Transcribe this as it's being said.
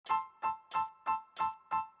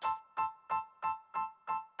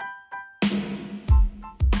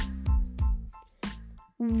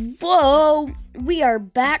Whoa! We are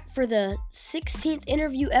back for the 16th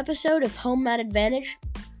interview episode of Home Mat Advantage.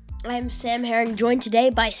 I am Sam Herring, joined today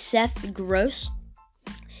by Seth Gross.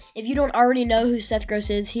 If you don't already know who Seth Gross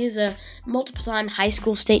is, he is a multiple-time high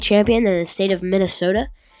school state champion in the state of Minnesota.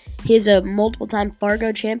 He is a multiple-time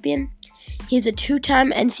Fargo champion. He is a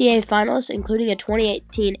two-time NCAA finalist, including a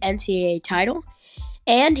 2018 NCAA title.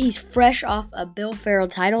 And he's fresh off a Bill Farrell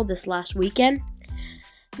title this last weekend.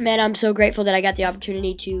 Man, I'm so grateful that I got the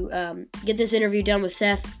opportunity to get this interview done with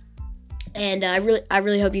Seth. And I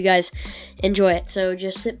really hope you guys enjoy it. So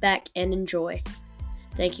just sit back and enjoy.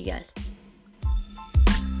 Thank you, guys.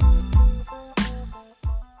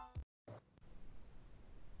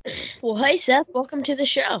 Well, hey, Seth. Welcome to the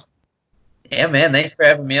show. Yeah, man. Thanks for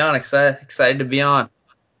having me on. Excited to be on.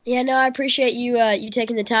 Yeah, no, I appreciate you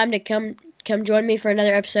taking the time to come join me for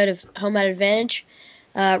another episode of Home Mat Advantage.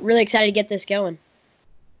 Really excited to get this going.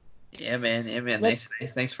 Yeah, man.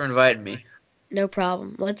 Thanks for inviting me. No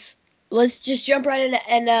problem. Let's just jump right in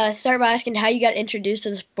and start by asking how you got introduced to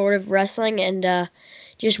the sport of wrestling, and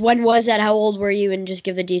just when was that? How old were you? And just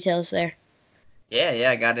give the details there. Yeah.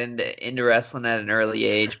 I got into wrestling at an early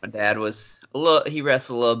age. My dad he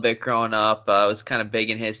wrestled a little bit growing up. I was kind of big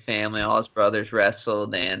in his family. All his brothers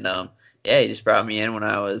wrestled, and he just brought me in when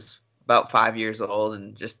I was about 5 years old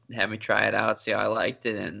and just had me try it out, see how I liked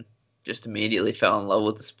it, and just immediately fell in love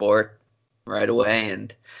with the sport right away.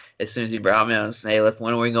 And as soon as he brought me, I was, hey,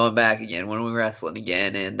 when are we going back again? When are we wrestling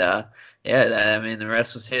again? And the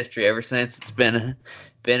rest was history. Ever since, it's been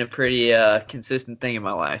a pretty consistent thing in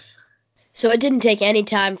my life. So it didn't take any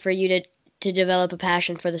time for you to develop a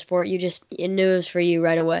passion for the sport. You knew it was for you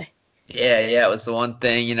right away. Yeah, it was the one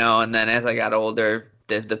thing, and then as I got older,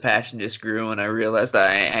 the passion just grew, and I realized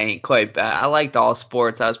I ain't quite bad. I liked all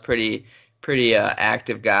sports. I was pretty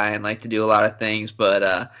active guy and liked to do a lot of things, but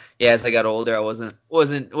as I got older, I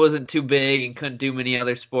wasn't too big and couldn't do many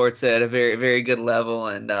other sports at a very, very good level,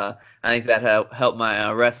 and I think that helped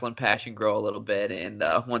my wrestling passion grow a little bit. And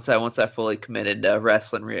once I fully committed to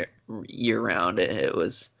wrestling year round, it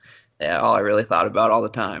was all I really thought about all the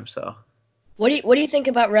time. So. What do you think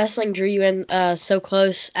about wrestling drew you in so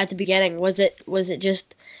close at the beginning? Was it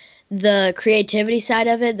just the creativity side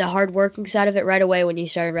of it, the hard working side of it right away when you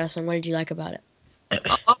started wrestling? What did you like about it?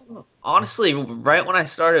 Honestly, right when I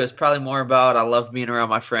started, it was probably more about I loved being around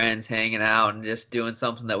my friends, hanging out, and just doing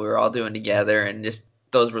something that we were all doing together, and just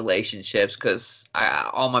those relationships. Because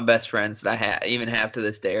all my best friends that I even have to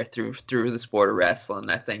this day are through the sport of wrestling.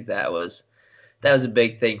 I think that was a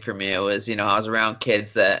big thing for me. It was I was around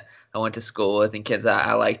kids that I went to school with and kids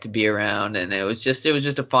I like to be around, and it was just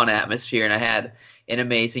a fun atmosphere. And I had an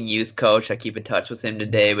amazing youth coach. I keep in touch with him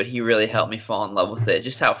today, but he really helped me fall in love with it.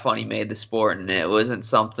 Just how fun he made the sport, and it wasn't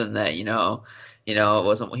something that he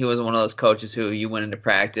wasn't one of those coaches who you went into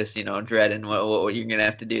practice dreading what you're gonna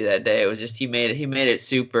have to do that day. It was just he made it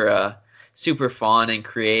super fun and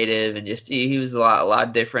creative, and just he was a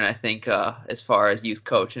lot different, I think, as far as youth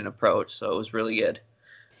coaching approach. So it was really good.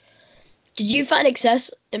 Did you find success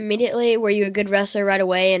immediately? Were you a good wrestler right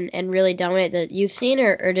away and really dominate the youth scene,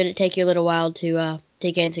 or did it take you a little while to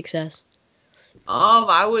gain success?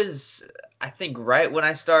 I think right when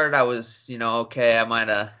I started, I was, okay, I might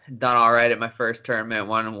have done all right at my first tournament,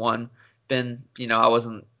 one, I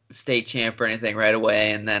wasn't state champ or anything right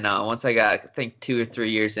away. And then once I got, I think 2 or 3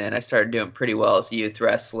 years in, I started doing pretty well as a youth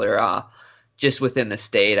wrestler. Just within the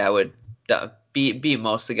state, I would beat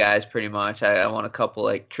most of the guys pretty much. I won a couple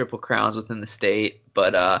like triple crowns within the state,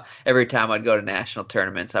 but every time I'd go to national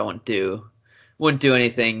tournaments, I wouldn't do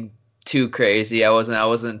anything too crazy. I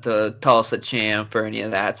wasn't the Tulsa champ or any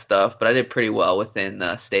of that stuff, but I did pretty well within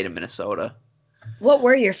the state of Minnesota. What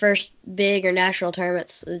were your first big or national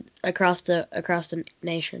tournaments across the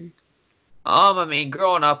nation?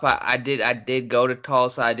 Growing up, I did go to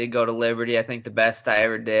Tulsa. I did go to Liberty. I think the best I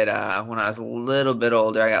ever did when I was a little bit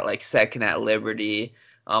older, I got like second at Liberty.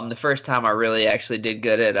 The first time I really actually did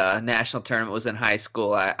good at a national tournament was in high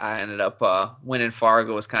school. I ended up winning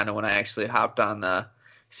Fargo was kind of when I actually hopped on the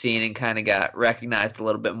scene and kind of got recognized a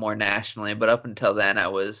little bit more nationally. But up until then, I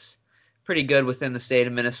was pretty good within the state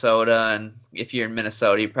of Minnesota. And if you're in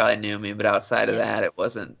Minnesota, you probably knew me. But outside of that, it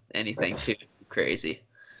wasn't anything too crazy.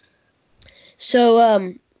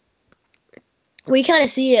 So we kind of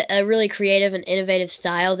see a really creative and innovative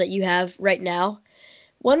style that you have right now.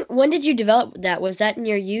 When did you develop that? Was that in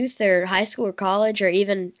your youth or high school or college or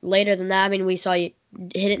even later than that? I mean, we saw you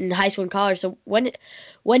hit it in high school and college. So when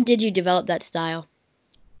did you develop that style?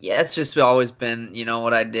 Yeah, it's just always been,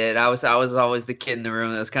 what I did. I was always the kid in the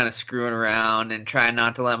room that was kind of screwing around and trying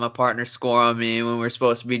not to let my partner score on me when we're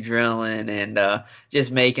supposed to be drilling, and just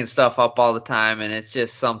making stuff up all the time. And it's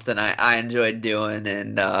just something I enjoyed doing.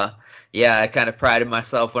 And yeah, I kind of prided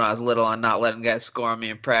myself when I was little on not letting guys score on me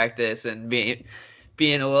in practice and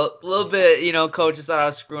being a little bit, coaches thought I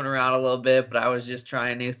was screwing around a little bit, but I was just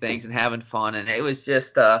trying new things and having fun. And it was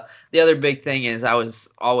just the other big thing is I was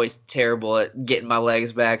always terrible at getting my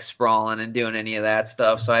legs back, sprawling, and doing any of that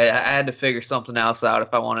stuff. So I had to figure something else out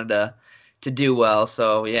if I wanted to do well.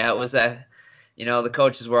 So yeah, it was that. The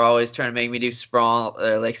coaches were always trying to make me do sprawl,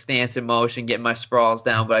 like stance in motion, getting my sprawls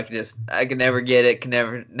down, but I could never get it, could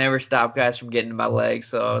never stop guys from getting to my legs.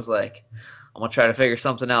 So I was like, I'm gonna try to figure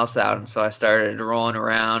something else out. And so I started rolling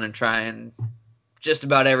around and trying just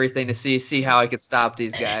about everything to see how I could stop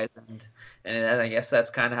these guys. And I guess that's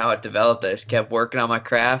kind of how it developed. I just kept working on my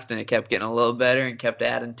craft, and it kept getting a little better and kept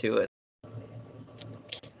adding to it.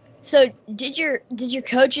 So did your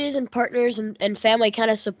coaches and partners and family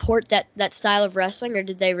kind of support that style of wrestling, or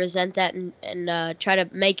did they resent that and try to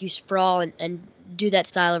make you sprawl and do that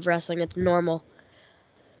style of wrestling that's normal?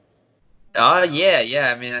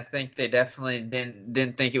 Yeah. I mean, I think they definitely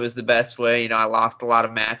didn't think it was the best way. I lost a lot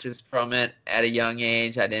of matches from it at a young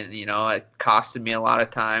age. I didn't, it costed me a lot of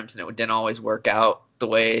times, and it didn't always work out the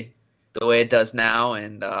way it does now.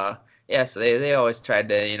 And yeah, so they always tried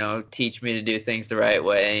to, teach me to do things the right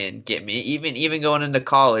way and get me even going into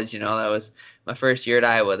college. That was my first year at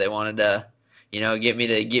Iowa. They wanted to, get me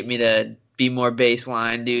to be more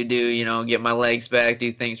baseline, get my legs back,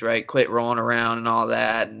 do things right, quit rolling around and all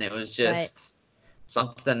that. And it was Right. just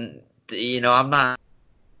something, I'm not,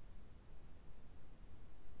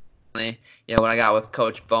 when I got with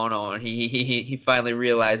Coach Bono, and he finally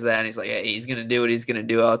realized that, and he's like, hey, he's gonna do what he's gonna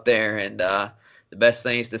do out there, and the best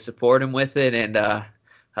thing is to support him with it, and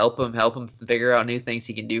help him figure out new things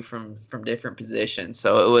he can do from different positions.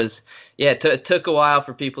 So it was, yeah, it took a while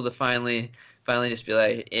for people to finally just be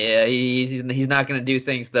like, yeah, he's not gonna do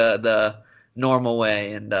things the normal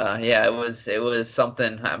way. And yeah, it was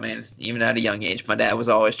something. I mean, even at a young age, my dad was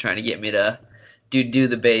always trying to get me to do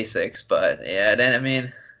the basics. But yeah, then I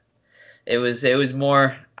mean, it was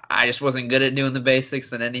more. I just wasn't good at doing the basics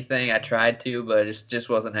than anything. I tried to, but it just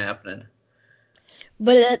wasn't happening.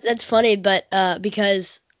 But that's funny, but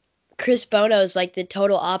because Chris Bono is like the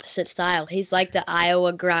total opposite style. He's like the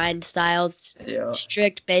Iowa grind style, Yeah.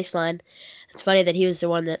 strict baseline. It's funny that he was the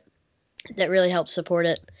one that really helped support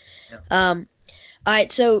it. Yeah. All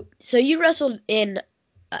right, so you wrestled in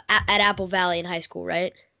at Apple Valley in high school,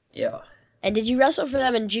 right? Yeah. And did you wrestle for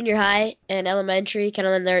them in junior high and elementary, kind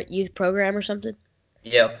of in their youth program or something?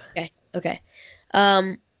 Yep. Okay, okay.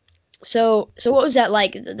 Um, so what was that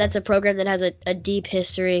like? That's a program that has a deep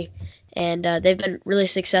history, and they've been really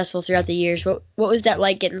successful throughout the years. What was that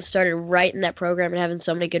like getting started right in that program and having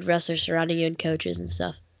so many good wrestlers surrounding you and coaches and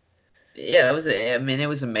stuff? Yeah, it was. I mean, it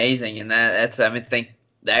was amazing, and that's. I mean, think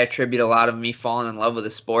I attribute a lot of me falling in love with the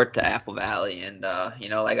sport to Apple Valley, and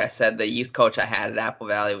like I said, the youth coach I had at Apple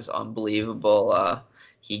Valley was unbelievable.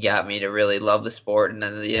 He got me to really love the sport, and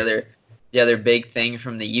then the other big thing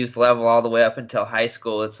from the youth level all the way up until high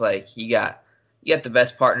school, it's like you got the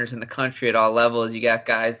best partners in the country at all levels. You got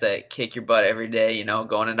guys that kick your butt every day.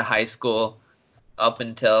 Going into high school up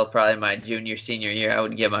until probably my junior, senior year, I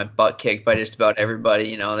would get my butt kicked by just about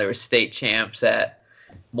everybody. There were state champs at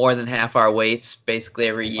more than half our weights basically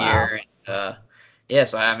every Wow. year. And, yeah,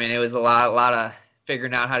 so I mean, it was a lot of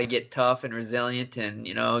figuring out how to get tough and resilient, and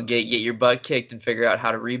get your butt kicked and figure out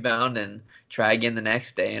how to rebound and try again the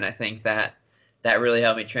next day. And I think that really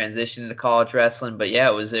helped me transition into college wrestling. But yeah,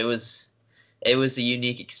 it was a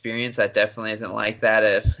unique experience. That definitely isn't like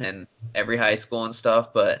that in every high school and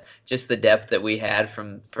stuff, but just the depth that we had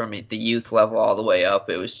from the youth level all the way up,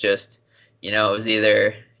 it was just, it was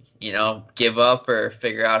either, give up or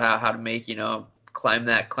figure out how to make, climb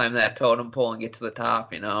that totem pole and get to the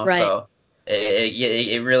top. Right, So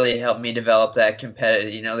it really helped me develop that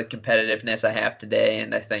competitive, the competitiveness I have today.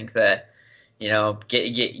 And I think that,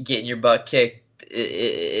 getting your butt kicked,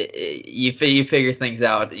 you figure things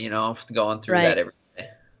out, going through that right. every day.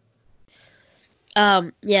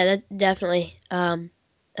 Yeah, that definitely. I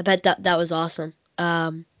bet that was awesome.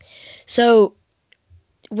 So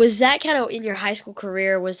was that kind of in your high school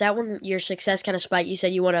career? Was that when your success kind of spiked? You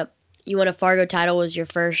said you won a Fargo title was your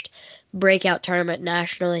first breakout tournament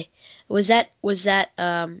nationally. Was that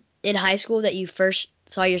in high school that you first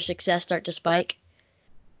saw your success start to spike?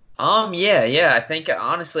 Yeah. I think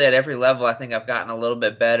honestly at every level, I think I've gotten a little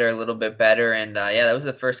bit better, and yeah, that was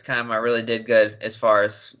the first time I really did good as far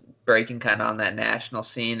as breaking kind of on that national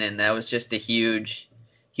scene, and that was just a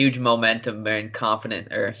huge momentum and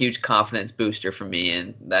confident or huge confidence booster for me.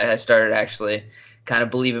 And I started actually kind of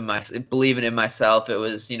believing in myself. It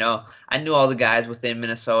was, I knew all the guys within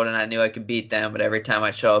Minnesota and I knew I could beat them, but every time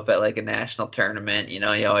I show up at like a national tournament, you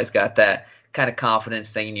always got that kind of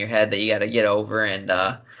confidence thing in your head that you got to get over. And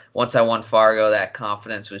once I won Fargo, that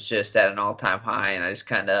confidence was just at an all-time high, and I just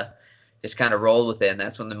kind of rolled with it. And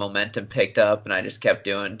that's when the momentum picked up, and I just kept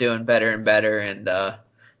doing better and better. And yeah,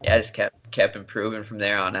 I just kept improving from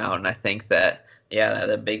there on out. And I think that, yeah,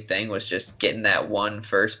 the big thing was just getting that one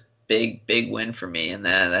first big win for me, and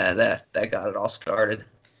that got it all started.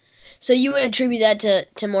 So you would attribute that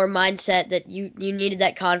to more mindset, that you needed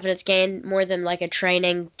that confidence gain more than like a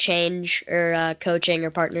training change or coaching or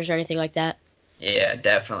partners or anything like that? Yeah,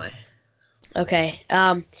 definitely. Okay.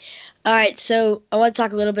 All right. So I want to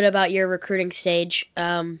talk a little bit about your recruiting stage.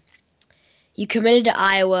 You committed to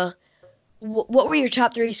Iowa. What were your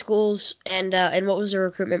top three schools, and what was the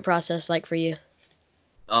recruitment process like for you?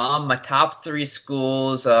 My top three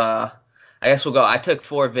schools. I guess we'll go. I took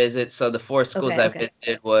 4 visits, so the 4 schools Okay. I Okay.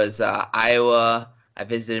 visited was Iowa. I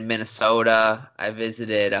visited Minnesota. I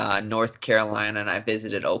visited North Carolina, and I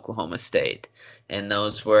visited Oklahoma State. And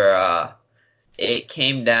those were it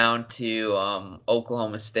came down to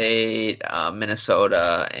Oklahoma State,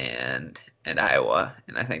 Minnesota, and Iowa.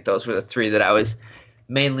 And I think those were the three that I was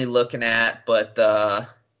mainly looking at. But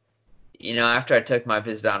after I took my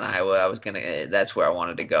visit on Iowa, I was gonna. That's where I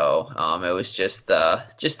wanted to go. It was just the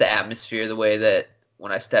atmosphere, the way that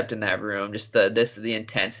when I stepped in that room, just the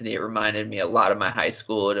intensity. It reminded me a lot of my high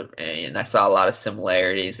school, and I saw a lot of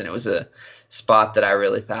similarities. And it was a spot that I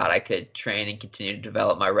really thought I could train and continue to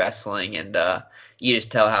develop my wrestling. And you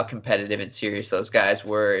just tell how competitive and serious those guys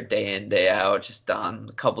were day in, day out. Just on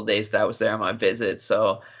a couple days that I was there on my visit,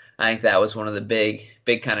 so I think that was one of the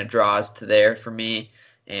big kind of draws to there for me.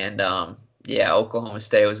 And yeah, Oklahoma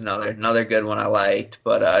State was another good one I liked,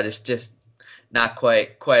 but just not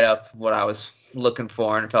quite up what I was looking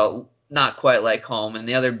for, and felt not quite like home. And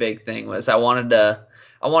the other big thing was I wanted to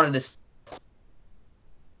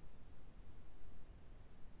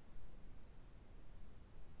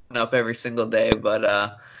up every single day,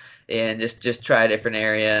 but and just try a different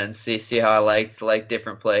area and see how I like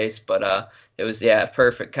different place. But it was, yeah,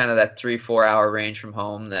 perfect, kind of that 3-4 hour range from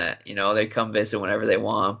home that they come visit whenever they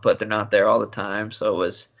want, but they're not there all the time. So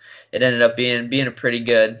it ended up being a pretty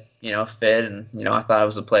good fit, and I thought it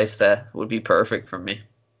was a place that would be perfect for me.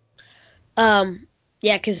 Um,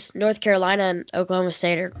 yeah, because North Carolina and Oklahoma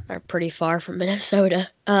State are pretty far from Minnesota.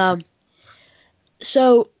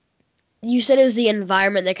 So you said it was the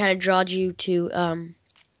environment that kind of drawed you to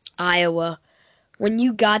Iowa. When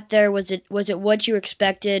you got there, was it what you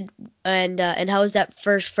expected, and how was that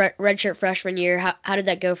first redshirt freshman year? How did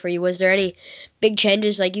that go for you? Was there any big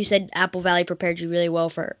changes? Like you said, Apple Valley prepared you really well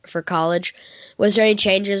for college. Was there any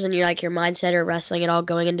changes in your mindset or wrestling at all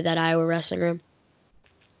going into that Iowa wrestling room?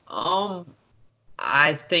 Um,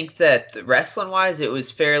 I think that wrestling wise, it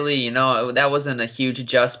was fairly, that wasn't a huge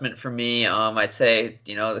adjustment for me. I'd say,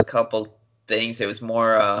 the couple things, it was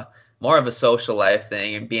more of a social life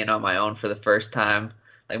thing and being on my own for the first time.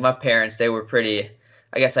 Like my parents, they were pretty,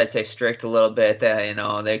 I guess I'd say strict a little bit.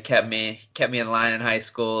 That they kept me in line in high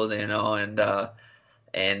school, and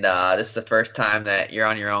this is the first time that you're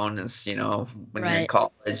on your own, is when you're in Right.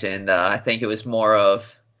 college. And I think it was more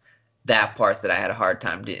of that part that I had a hard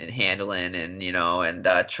time handling, and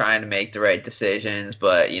trying to make the right decisions,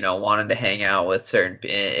 but wanting to hang out with and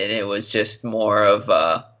it was just more of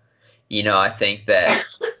I think that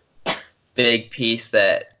big piece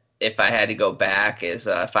that if I had to go back is,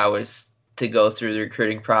 if I was to go through the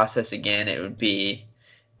recruiting process again, it would be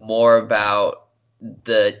more about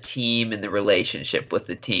the team and the relationship with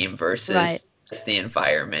the team Right. versus just the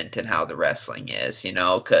environment and how the wrestling is,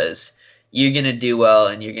 because you're going to do well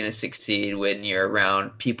and you're going to succeed when you're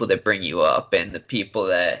around people that bring you up and the people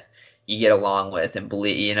that you get along with and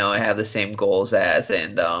believe, have the same goals as.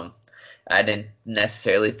 And I didn't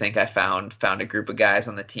necessarily think I found a group of guys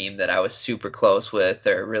on the team that I was super close with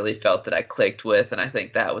or really felt that I clicked with. And I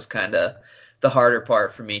think that was kind of the harder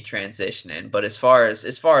part for me transitioning. But as far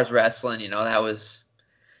as wrestling, that was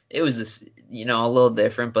it was this, a little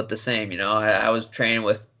different, but the same. I was training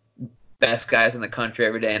with best guys in the country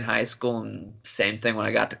every day in high school, and same thing when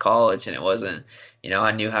I got to college. And it wasn't,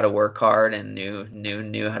 I knew how to work hard and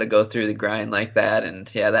knew how to go through the grind like that. And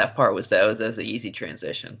yeah, that was an easy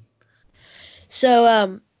transition.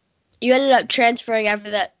 So you ended up transferring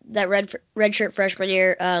after that redshirt freshman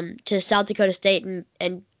year to South Dakota State,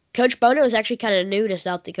 and Coach Bono was actually kind of new to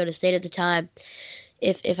South Dakota State at the time,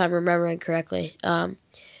 if I'm remembering correctly.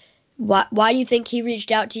 Why do you think he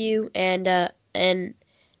reached out to you, and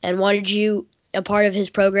and wanted you a part of his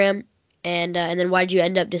program, and then why did you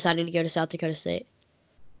end up deciding to go to South Dakota State?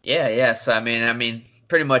 Yeah. So I mean,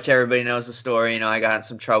 pretty much everybody knows the story. I got in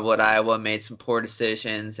some trouble at Iowa, made some poor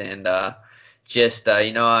decisions, and just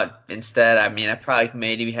instead, I probably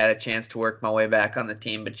maybe had a chance to work my way back on the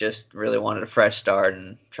team, but just really wanted a fresh start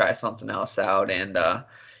and try something else out. And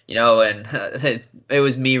it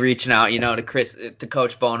was me reaching out, to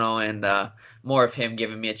Coach Bono, and more of him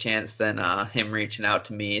giving me a chance than him reaching out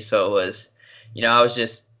to me. So it was, I was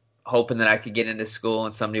just hoping that I could get into school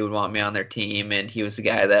and somebody would want me on their team, and he was the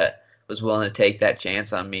guy that was willing to take that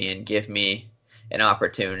chance on me and give me an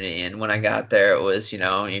opportunity. And when I got there, it was, you're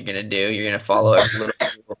gonna follow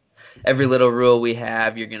every little rule we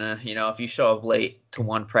have. You're gonna, if you show up late to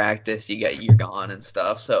one practice, you're gone and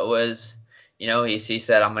stuff. So it was, he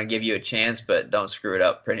said, I'm gonna give you a chance, but don't screw it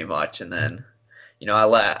up, pretty much. And then, I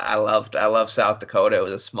loved South Dakota. It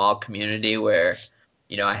was a small community where,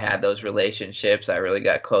 I had those relationships. I really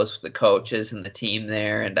got close with the coaches and the team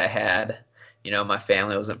there, and I had, my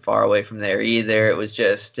family wasn't far away from there either. It was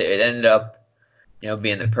just, it ended up,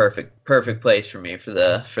 being the perfect place for me for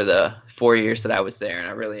the 4 years that I was there, and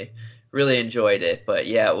I really enjoyed it. But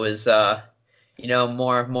yeah, it was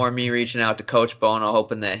more me reaching out to Coach Bono,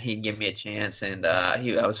 hoping that he'd give me a chance, and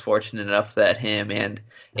I was fortunate enough that him and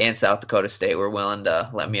South Dakota State were willing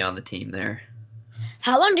to let me on the team there.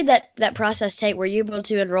 How long did that process take? Were you able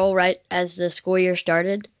to enroll right as the school year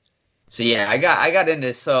started? So yeah, I got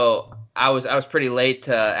into, so I was pretty late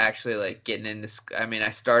to actually like getting into. I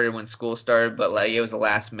started when school started, but like it was a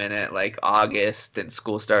last minute, like August, and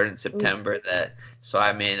school started in September. The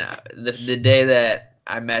day that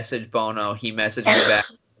I messaged Bono, he messaged me back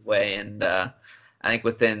away, and I think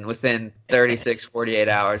within 36, 48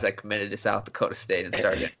 hours, I committed to South Dakota State and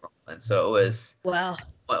started enrolling. So it was, wow.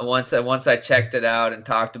 Once I checked it out and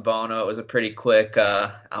talked to Bono, it was a pretty quick,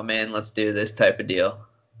 I'm in, let's do this type of deal.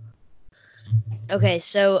 Okay,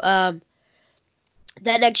 so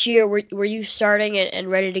that next year, were you starting and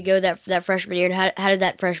ready to go that freshman year? And how did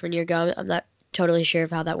that freshman year go? I'm not totally sure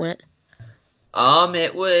of how that went.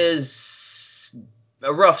 It was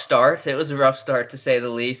a rough start. It was a rough start, to say the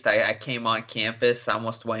least. I came on campus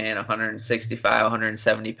almost weighing 165,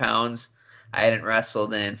 170 pounds. I hadn't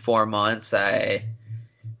wrestled in 4 months. I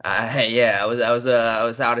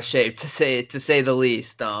was out of shape, to say the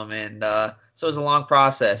least. So it was a long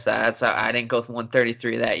process. I didn't go for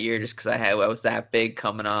 133 that year just because I was that big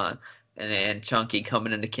coming on and chunky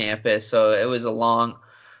coming into campus. So it was a long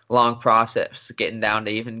process getting down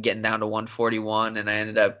to 141, and I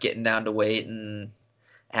ended up getting down to weight. And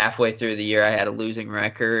halfway through the year, I had a losing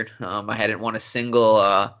record. I hadn't won a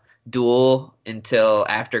single duel until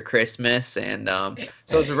after Christmas, and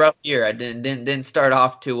so it was a rough year. I didn't start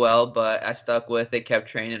off too well, but I stuck with it, kept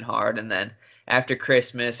training hard, and then after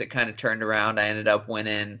Christmas it kind of turned around. I ended up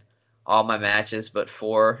winning all my matches but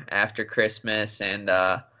 4 after Christmas, and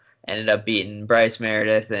ended up beating Bryce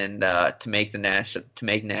Meredith, and to make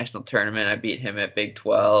national tournament. I beat him at Big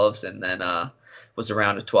 12s, and then was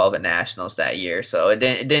around to 12 at nationals that year. So it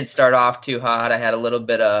didn't start off too hot. I had a little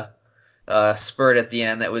bit of spurt at the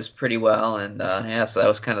end that was pretty well, and so that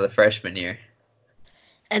was kind of the freshman year.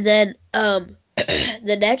 And then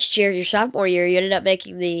the next year, your sophomore year, you ended up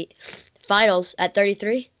making the finals at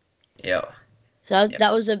 33. Yeah. So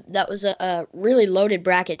that was a really loaded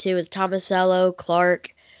bracket too, with Tomasello,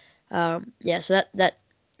 Clark. So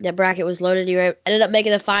that bracket was loaded. You ended up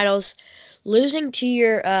making the finals, losing to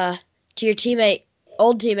your teammate,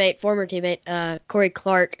 former teammate, Corey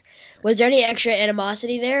Clark. Was there any extra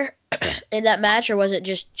animosity there in that match, or was it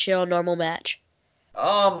just chill, normal match?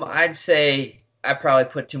 I'd say I probably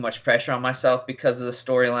put too much pressure on myself because of the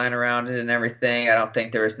storyline around it and everything. I don't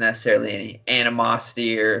think there was necessarily any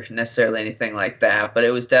animosity or necessarily anything like that, but it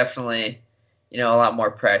was definitely, a lot more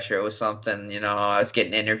pressure. It was something, I was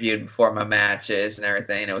getting interviewed before my matches and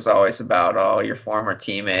everything. It was always about, oh, your former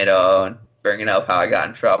teammate, and bringing up how I got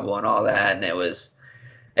in trouble and all that, and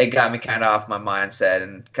it got me kind of off my mindset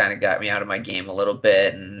and kind of got me out of my game a little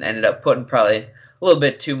bit, and ended up putting probably a little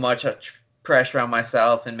bit too much pressure on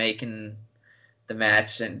myself and making the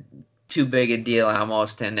match and too big a deal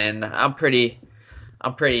almost. And I'm pretty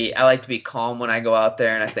I like to be calm when I go out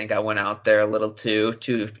there, and I think I went out there a little too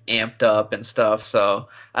amped up and stuff. So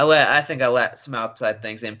I think I let some outside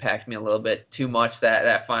things impact me a little bit too much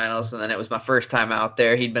that finals. And then it was my first time out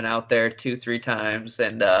there. He'd been out there 2-3 times,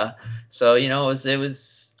 and so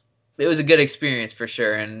it was a good experience for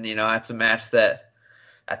sure. And that's a match that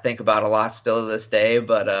I think about a lot still to this day,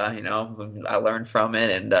 but I learned from it,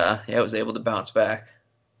 and I was able to bounce back.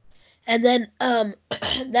 And then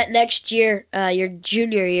that next year, your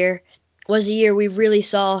junior year, was a year we really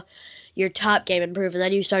saw your top game improve, and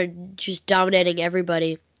then you started just dominating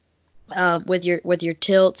everybody with your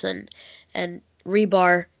tilts and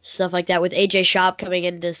rebar stuff like that. With AJ Schaub coming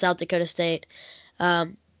into South Dakota State,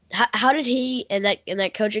 how did he and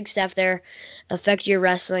that coaching staff there affect your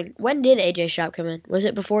wrestling? When did AJ Schaub come in? Was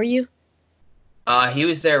it before you? He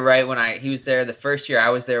was there right when he was there. The first year I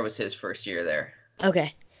was there was his first year there.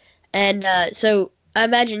 Okay, and so I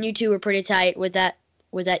imagine you two were pretty tight with that.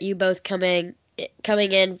 With that, you both coming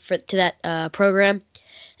in to that program,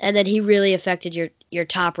 and then he really affected your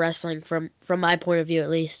top wrestling from my point of view at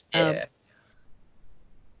least. Yeah.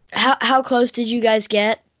 How close did you guys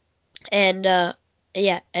get? And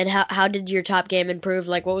and how did your top game improve?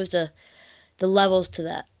 Like, what was the levels to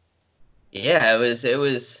that? Yeah, it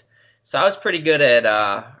was. So I was pretty good at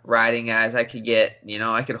riding guys. I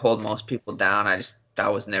could hold most people down. I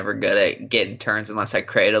was never good at getting turns unless I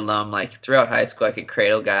cradled them. Like throughout high school, I could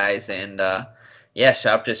cradle guys, and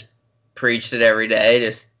Shop just preached it every day.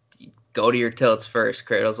 Just go to your tilts first.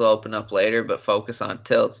 Cradles will open up later, but focus on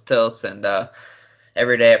tilts, and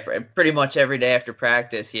every day, pretty much every day after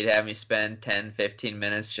practice, he'd have me spend 10, 15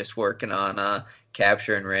 minutes just working on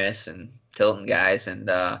capturing wrists and tilting guys, and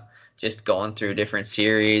just going through different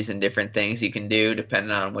series and different things you can do depending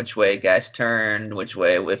on which way guys turned, which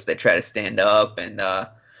way if they try to stand up, and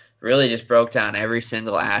really just broke down every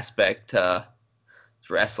single aspect to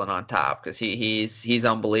wrestling on top, because he's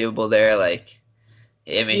unbelievable there. Like,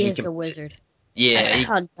 I mean, he is a wizard. Yeah,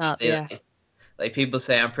 on top. Yeah. Like people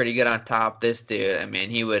say I'm pretty good on top. This dude, I mean,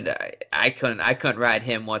 I couldn't ride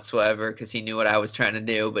him whatsoever because he knew what I was trying to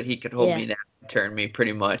do, but he could hold me down and turn me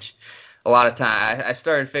pretty much a lot of time. I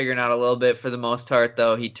started figuring out a little bit for the most part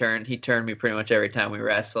though. He turned me pretty much every time we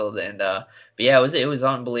wrestled, and but yeah, it was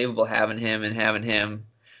unbelievable having him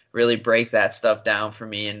really break that stuff down for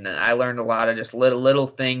me, and I learned a lot of just little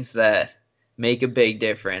things that make a big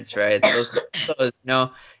difference, right?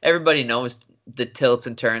 Everybody knows the tilts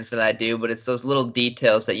and turns that I do, but it's those little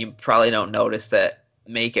details that you probably don't notice that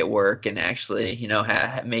make it work and actually,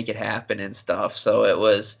 make it happen and stuff. So it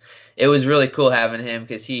was really cool having him,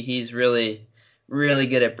 because he's really, really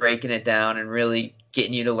good at breaking it down and really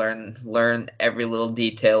getting you to learn every little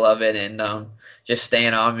detail of it, and just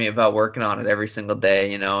staying on me about working on it every single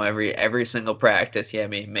day. Every single practice he had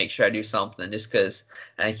me make sure I do something, just because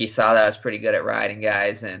I think he saw that I was pretty good at riding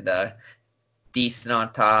guys and decent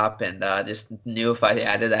on top, and just knew if I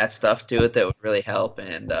added that stuff to it that would really help,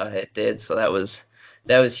 and it did. So that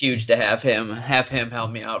was huge to have him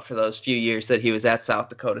help me out for those few years that he was at South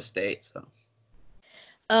Dakota State. So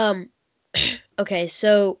okay,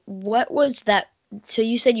 so what was that? So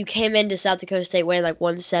you said you came into South Dakota State weighing like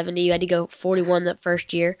 170. You had to go 41 that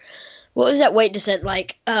first year. What was that weight descent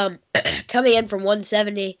like? Coming in from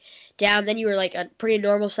 170 down, then you were like a pretty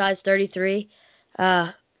normal size 33.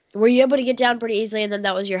 Were you able to get down pretty easily, and then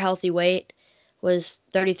that was your healthy weight? Was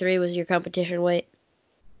 33 was your competition weight?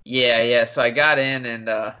 Yeah. So I got in, and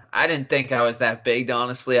I didn't think I was that big,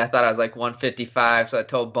 honestly. I thought I was like 155, so I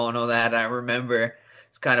told Bono that. I remember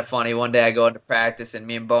it's kind of funny. One day I go into practice, and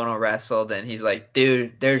me and Bono wrestled, and he's like,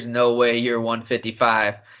 dude, there's no way you're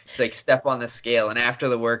 155. He's like, step on the scale. And after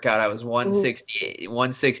the workout, I was 168,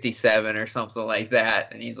 167 or something like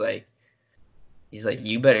that. And he's like,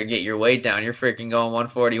 you better get your weight down. You're freaking going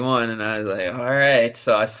 141. And I was like, all right.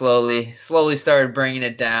 So I slowly started bringing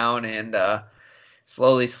it down, and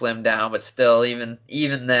slowly slimmed down. But still, even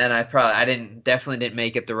then, I definitely didn't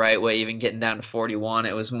make it the right way. Even getting down to 41,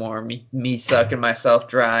 it was more me sucking myself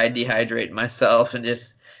dry, dehydrating myself, and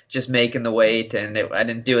just making the weight. And I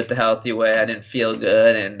didn't do it the healthy way. I didn't feel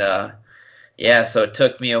good, and so it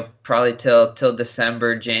took me probably till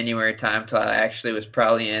December, January time till I actually was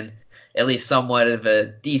probably in at least somewhat of a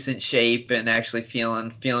decent shape, and actually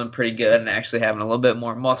feeling pretty good, and actually having a little bit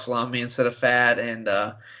more muscle on me instead of fat. And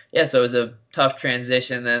so it was a tough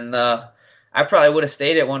transition. Then I probably would have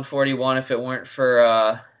stayed at 141 if it weren't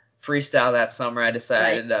for freestyle that summer. I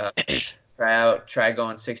decided try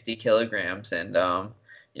going 60 kilograms, and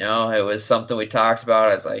it was something we talked about.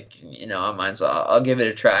 I was like, I might as well, I'll give it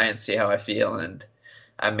a try and see how I feel. And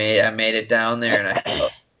I made it down there, and I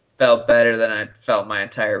felt better than I felt my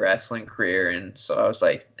entire wrestling career. And so I was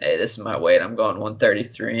like, hey, this is my weight. I'm going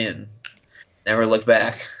 133, and never looked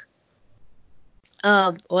back.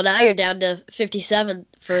 Well, now you're down to 57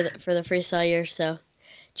 for the freestyle year, so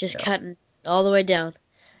just cutting all the way down.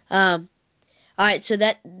 All right, so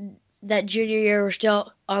that junior year, we're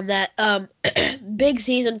still on that big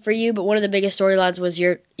season for you, but one of the biggest storylines was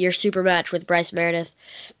your super match with Bryce Meredith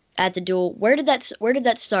at the duel. Where did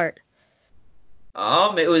that start?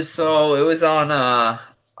 It was on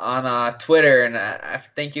on Twitter, and I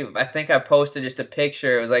think I posted just a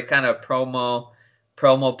picture. It was like kind of promo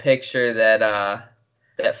picture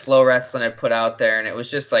that Flow Wrestling had put out there, and it was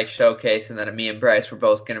just like showcasing that me and Bryce were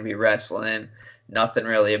both going to be wrestling. Nothing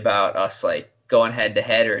really about us like going head to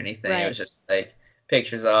head or anything. It Right. was just like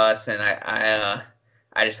pictures of us, and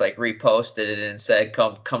I just like reposted it and said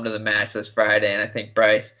come to the match this Friday, and I think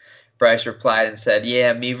Bryce replied and said,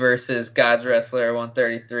 yeah, me versus God's Wrestler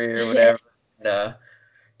 133 or whatever. And,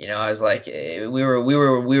 I was like, we were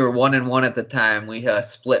 1-1 at the time. We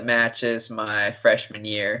split matches my freshman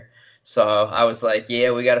year, so I was like,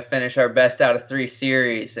 yeah, we got to finish our best out of 3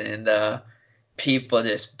 series, and people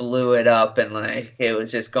just blew it up, and like it was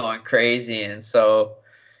just going crazy, and so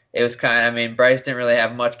it was I mean, Bryce didn't really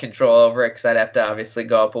have much control over it because I'd have to obviously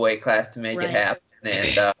go up a weight class to make it Right. happen,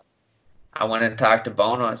 and I went and talked to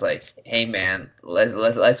Bono. I was like, "Hey man,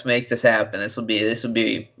 let's make this happen. This will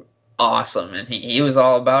be awesome." And he was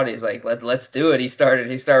all about it. He's like, "Let's do it." He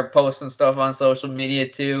started posting stuff on social media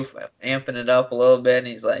too, amping it up a little bit. And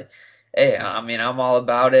he's like, "Hey, I mean, I'm all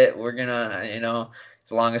about it. We're gonna,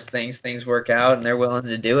 as long as things work out and they're willing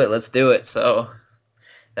to do it, let's do it." So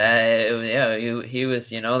yeah, he was,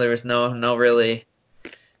 there was no really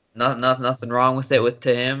nothing wrong with it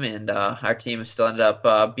to him, and our team still ended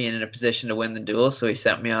up being in a position to win the duel. So he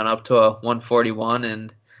sent me on up to a 141,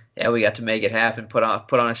 and yeah, we got to make it happen. Put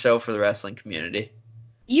on a show for the wrestling community.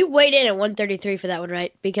 You weighed in at 133 for that one,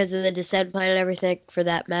 right? Because of the descent plan and everything for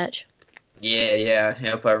that match. Yeah,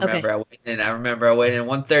 yep. I Okay. remember. I weighed in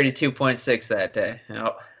 132.6 that day.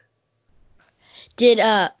 Yep. Did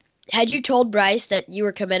had you told Bryce that you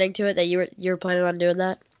were committing to it, that you were planning on doing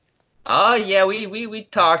that? Oh yeah, we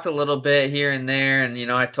talked a little bit here and there,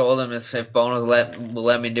 and I told him if Bono will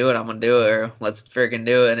let me do it, I'm gonna do it, or let's freaking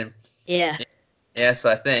do it. And Yeah. yeah, so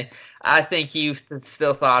I think he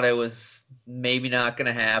still thought it was maybe not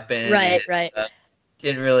gonna happen, and Right, right.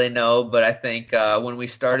 didn't really know. But I think when we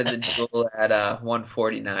started the duel at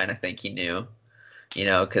 149, I think he knew,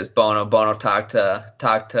 because Bono talked to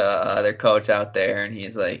their coach out there, and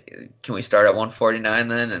he's like, "Can we start at 149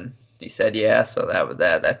 then?" And he said, "Yeah." So that was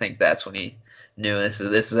that. I think that's when he knew this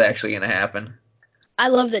is actually gonna happen. I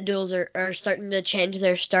love that duels are starting to change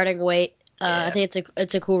their starting weight. I Yeah. think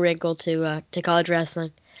it's a cool wrinkle to college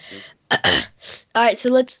wrestling. All right, so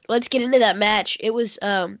let's get into that match. It was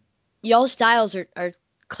y'all styles are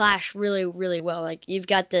clash really well. Like you've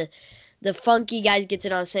got the funky guys gets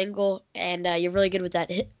it on single, and you're really good with that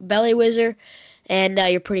belly whizzer, and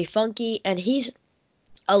you're pretty funky. And he's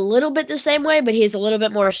a little bit the same way, but he's a little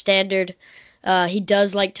bit more standard. He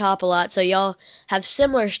does like top a lot, so y'all have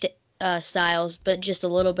similar styles, but just a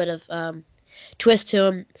little bit of twist to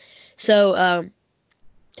him. So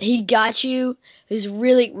he got you. It was a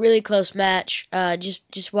really close match.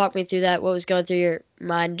 Just walk me through that. What was going through your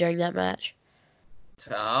mind during that match?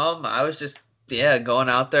 I was just going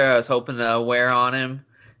out there. I was hoping to wear on him,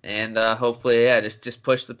 and hopefully just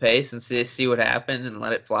push the pace and see what happened and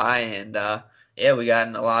let it fly. And yeah, we got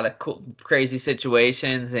in a lot of cool, crazy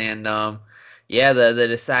situations, and the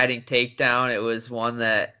deciding takedown. It was one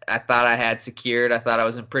that I thought I had secured. I thought I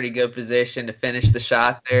was in pretty good position to finish the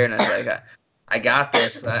shot there, and I was like, I got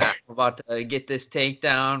this. I'm about to get this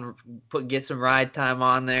takedown, get some ride time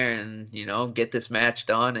on there, and get this match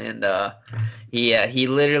done. And he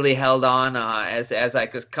literally held on as I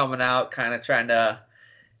was coming out, kind of trying.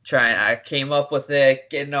 I came up with it,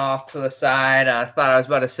 getting off to the side. I thought I was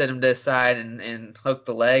about to sit him to the side and hook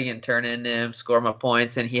the leg and turn into him, score my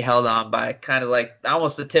points, and he held on by kind of like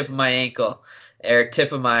almost the tip of my ankle or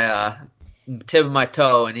tip of my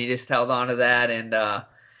toe, and he just held on to that and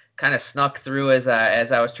kind of snuck through as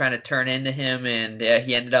I was trying to turn into him, and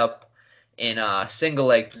he ended up in a single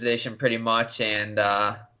leg position pretty much, and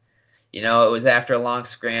it was after a long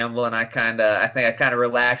scramble, and I think I kind of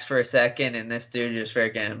relaxed for a second, and this dude just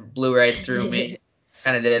freaking blew right through me.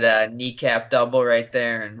 Kind of did a kneecap double right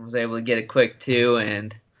there, and was able to get a quick two,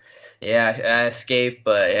 and yeah, I escaped,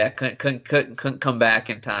 but yeah, couldn't come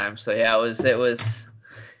back in time. So yeah, it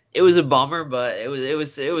was a bummer, but it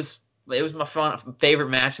was my favorite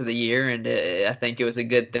match of the year, and I think it was a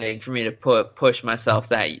good thing for me to push myself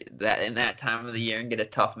that in that time of the year and get a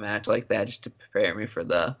tough match like that just to prepare me for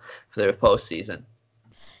the postseason.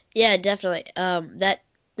 Yeah, definitely. That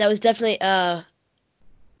was definitely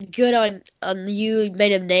good on you. You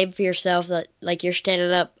made a name for yourself. That like you're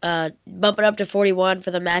standing up, bumping up to 41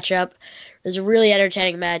 for the matchup. It was a really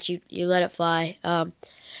entertaining match. You let it fly. And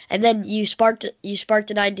then you sparked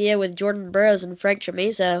an idea with Jordan Burroughs and Frank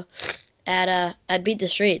Tremizo at Beat the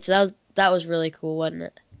Street. So that was really cool, wasn't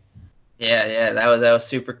it? Yeah, that was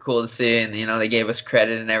super cool to see, and they gave us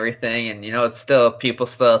credit and everything, and it's still people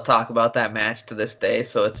still talk about that match to this day,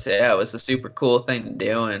 so it was a super cool thing to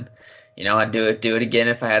do, and I'd do it again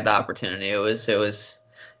if I had the opportunity. It was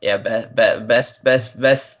yeah,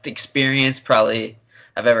 best experience probably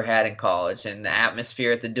I've ever had in college, and the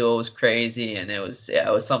atmosphere at the duel was crazy, and it was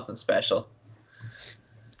something special.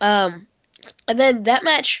 Um, and then that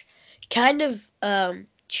match kind of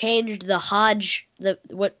changed the Hodge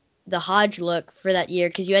look for that year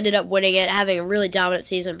because you ended up winning it, having a really dominant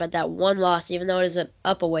season, but that one loss, even though it is an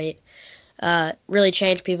up a weight, really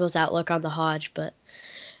changed people's outlook on the Hodge. But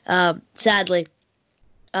sadly,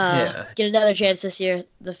 Yeah. get another chance this year,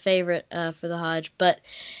 the favorite for the Hodge. But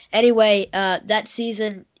anyway, that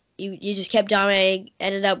season you just kept dominating,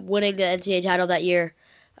 ended up winning the NCAA title that year.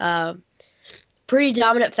 Um, Pretty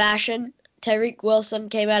dominant fashion. Tyreek Wilson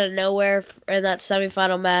came out of nowhere in that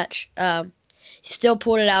semifinal match. He still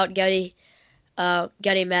pulled it out, gutty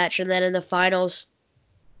match, and then in the finals,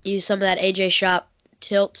 used some of that AJ Shop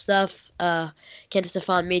tilt stuff. Against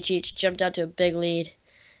Stefan Micic, jumped out to a big lead,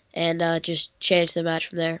 and just changed the match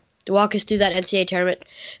from there. To walk us through that NCAA tournament,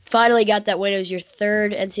 finally got that win. It was your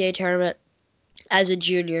third NCAA tournament as a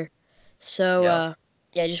junior. So Yep.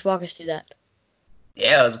 yeah, just walk us through that.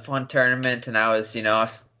 Yeah, it was a fun tournament, and I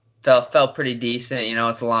felt pretty decent.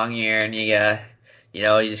 It's a long year, and you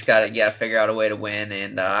just gotta figure out a way to win.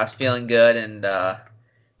 And I was feeling good, and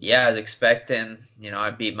yeah, I was expecting. I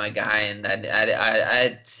beat my guy, and I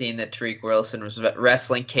had seen that Tariq Wilson was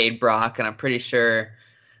wrestling Cade Brock, and I'm pretty sure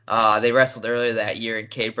they wrestled earlier that year, and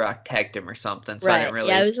Cade Brock tagged him or something. So I Right. didn't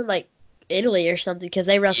Yeah, it really. was in like Italy or something because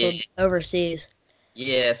they Yeah, wrestled overseas.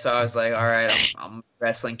 yeah. So I was like, all right, I'm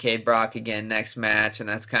wrestling Cade Brock again next match, and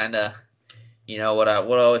that's kind of what I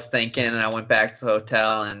was thinking, and I went back to the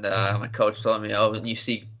hotel, and my coach told me, "Oh, you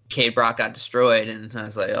see, Cade Brock got destroyed," and I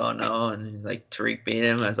was like, "Oh no!" And he's like, "Tariq beat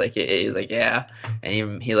him." I was like, "He's like, yeah,"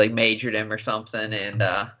 and he like majored him or something, and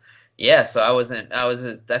yeah, so I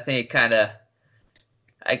think it kind of.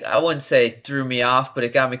 I wouldn't say threw me off, but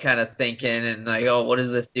it got me kind of thinking and like, oh, what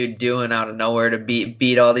is this dude doing out of nowhere to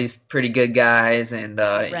beat all these pretty good guys? And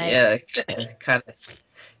Right. yeah, kind of.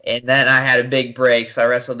 And then I had a big break, so I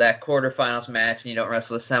wrestled that quarterfinals match, and you don't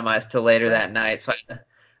wrestle the semis till later Right. that night. So I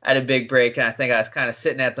had a big break, and I think I was kind of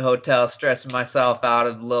sitting at the hotel, stressing myself out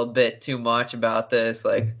a little bit too much about this.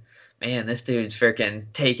 Like, man, this dude's freaking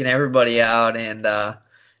taking everybody out, and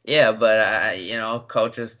yeah. But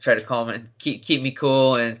coaches try to calm and keep me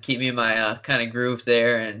cool and keep me in my kind of groove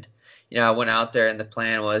there, and. I went out there and the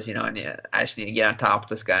plan was, I just need to get on top of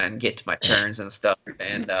this guy and get to my turns and stuff.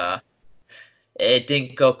 And it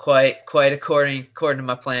didn't go quite according to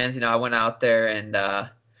my plans. I went out there and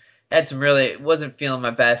had some really wasn't feeling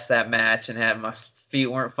my best that match, and had my feet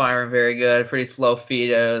weren't firing very good. Pretty slow feet.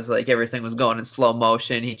 It was like everything was going in slow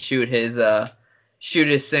motion. He'd shoot his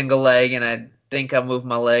single leg, and I think I moved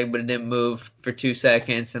my leg, but it didn't move for 2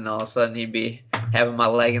 seconds, and all of a sudden he'd be having my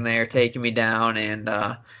leg in there, taking me down, and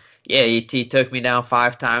yeah, he took me down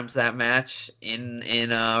 5 times that match in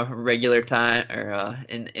regular time or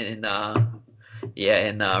in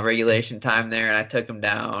regulation time there, and I took him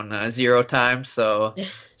down 0 times. So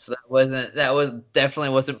that was definitely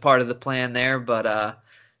wasn't part of the plan there, but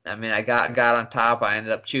I mean I got on top. I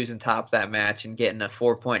ended up choosing top that match, and getting a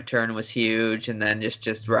 4 point turn was huge, and then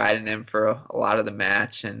just riding him for a lot of the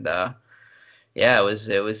match, and yeah,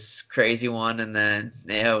 it was crazy one, and then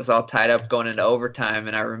yeah, it was all tied up going into overtime,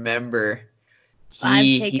 and I remember Five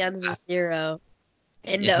he takedowns to zero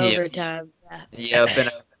into he, overtime. yep, Yeah.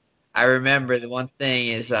 and I remember the one thing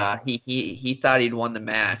is he thought he'd won the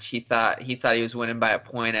match. He thought he was winning by a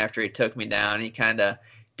point after he took me down. He kind of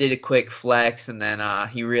did a quick flex, and then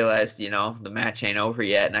he realized the match ain't over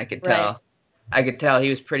yet, and I could Right. tell he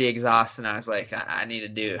was pretty exhausted. And I was like, I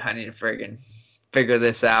need to friggin' figure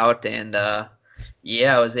this out, and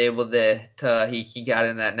yeah, I was able he got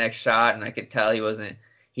in that next shot, and I could tell he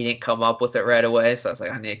didn't come up with it right away. So I was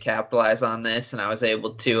like, I need to capitalize on this, and I was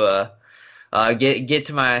able to get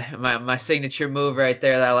to my signature move right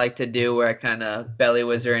there that I like to do, where I kind of belly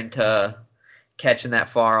whizzer into catching that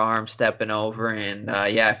far arm, stepping over, and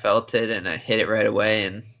yeah, I felt it and I hit it right away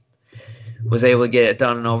and was able to get it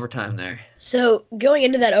done in overtime there. So going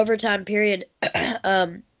into that overtime period,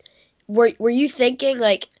 um, were you thinking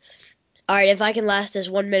like, all right, if I can last this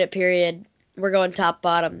 1 minute period, we're going top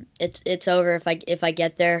bottom. It's over if I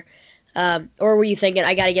get there, or were you thinking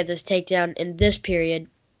I got to get this takedown in this period?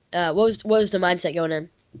 What was the mindset going in?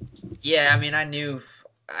 Yeah, I mean, I knew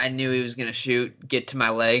he was gonna get to my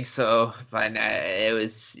leg, so if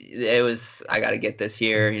it was I got to get this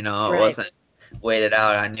here. It Right. wasn't. waited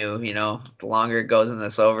out. I knew, the longer it goes in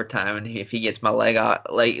this overtime, and if he gets my leg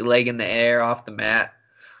in the air off the mat,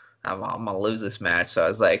 I'm gonna lose this match. So I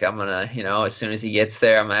was like, I'm gonna, as soon as he gets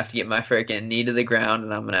there, I'm gonna have to get my freaking knee to the ground,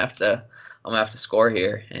 and I'm gonna have to score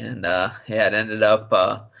here. And yeah, it ended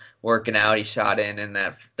up working out. He shot in, and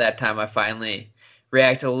that time I finally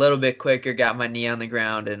reacted a little bit quicker, got my knee on the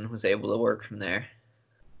ground, and was able to work from there.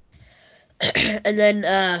 And then,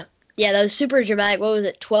 yeah, that was super dramatic. What was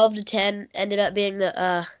it? 12-10 ended up being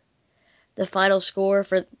the final score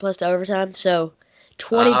for plus the overtime. So Uh,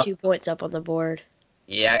 22 points up on the board.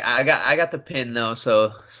 yeah, I got the pin though,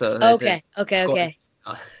 so Okay, okay, score. okay.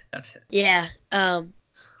 That's it. Yeah.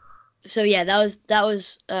 So yeah, that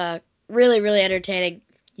was really really entertaining.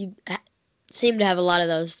 You seem to have a lot of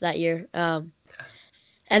those that year.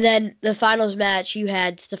 And then the finals match, you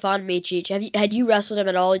had Stefan Micic. Had you wrestled him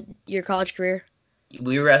at all your college career?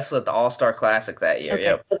 We wrestled at the All Star Classic that year. Okay,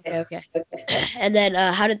 Yep. okay. And then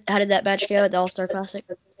how did that match go at the All Star Classic?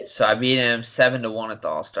 So I beat him 7-1 at the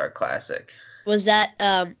All Star Classic. Was that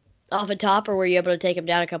off the top, or were you able to take him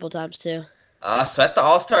down a couple times too? So at the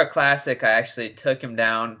All Star Classic, I actually took him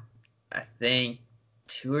down, I think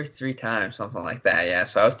 2 or 3 times, something like that. Yeah.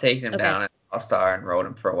 So I was taking him Okay. down at All Star and rode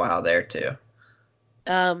him for a while there too.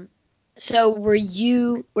 Um, so were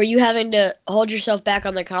you having to hold yourself back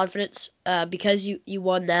on the confidence because you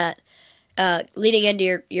won that leading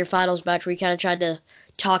into your finals match? Were you kind of trying to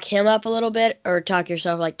talk him up a little bit, or talk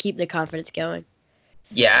yourself like keep the confidence going?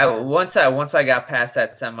 Yeah, once I got past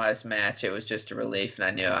that semis match, it was just a relief, and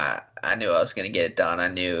I knew I was gonna get it done. I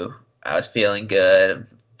knew I was feeling good,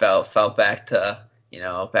 felt back to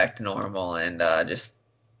normal, and just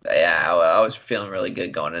yeah, I was feeling really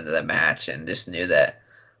good going into the match, and just knew that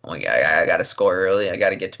oh my God, I got to score early. I got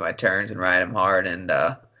to get to my turns and ride him hard, and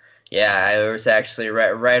yeah, I was actually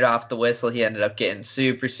right off the whistle. He ended up getting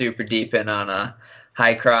super super deep in on a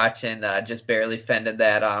high crotch, and just barely fended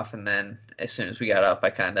that off, and then as soon as we got up, I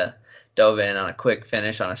kind of dove in on a quick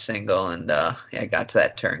finish on a single, and yeah, got to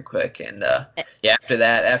that turn quick, and yeah, after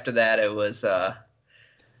that, it was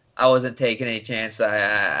I wasn't taking any chance.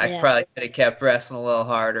 I Yeah. probably could have kept wrestling a little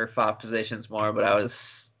harder, fought positions more, but I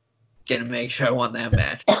was gonna make sure I won that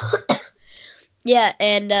match. Yeah,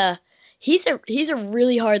 and he's a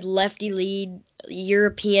really hard lefty lead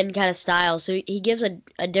European kind of style, so he gives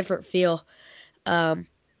a different feel. Um,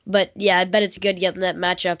 but yeah, I bet it's good getting that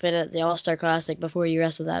matchup in at the All Star Classic before you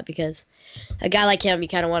wrestle that, because a guy like him you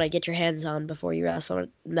kind of want to get your hands on before you wrestle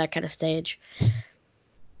in that kind of stage.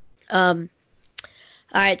 Um,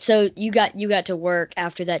 all right, so you got to work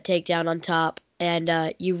after that takedown on top, and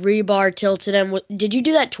you rebar tilted him. Did you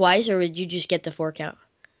do that twice, or did you just get the 4 count?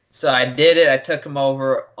 So I did it. I took him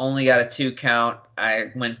over, only got a 2 count.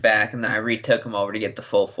 I went back and then I retook him over to get the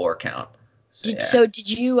full 4 count. So Did yeah, so did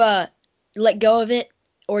you let go of it,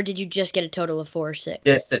 or did you just get a total of 4 or 6?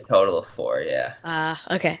 just a total of 4. Yeah.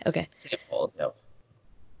 Okay, okay. Simple. Yep.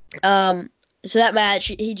 Um, so that match,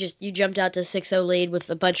 you jumped out to 6-0 lead with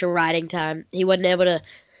a bunch of riding time. He wasn't able to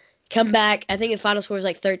come back. I think the final score was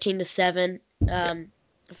like 13-7,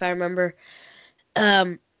 if I remember.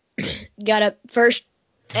 Um, got a first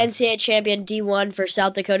NCAA champion D1 for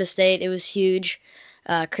South Dakota State. It was huge.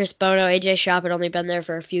 Chris Bono, AJ Shop had only been there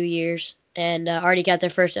for a few years, and already got their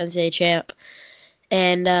first NCAA champ.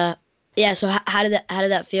 And yeah, so how did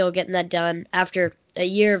that feel getting that done after a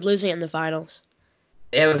year of losing it in the finals?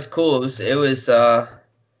 It was cool. It was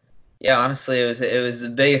yeah, honestly, it was the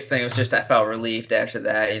biggest thing. It was just I felt relieved after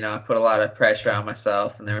that. I put a lot of pressure on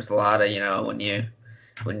myself, and there was a lot of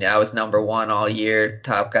when I was number one all year,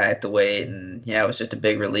 top guy at the weight, and yeah, it was just a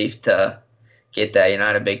big relief to get that. I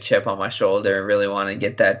had a big chip on my shoulder, and really wanted to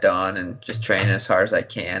get that done, and just training as hard as I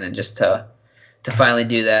can, and just to finally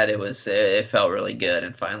do that, it felt really good,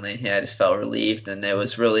 and finally, yeah, I just felt relieved, and it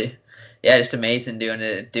was really, yeah, just amazing doing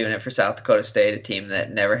it for South Dakota State, a team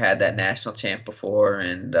that never had that national champ before,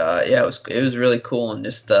 and yeah, it was really cool, and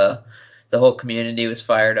just the whole community was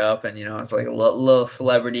fired up, and I was like a little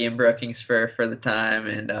celebrity in Brookings for the time,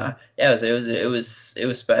 and yeah, it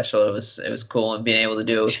was special, it was cool, and being able to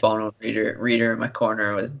do it with Bono and Reader in my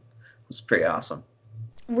corner was pretty awesome.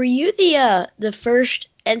 Were you the first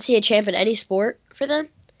NCAA champ in any sport for them?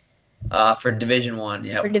 For Division One, For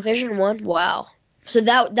yep. Division One? Wow. So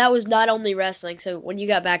that was not only wrestling. So when you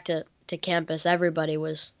got back to campus, everybody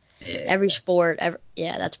was Yeah, every sport.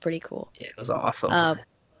 Yeah, that's pretty cool. it was awesome. Um,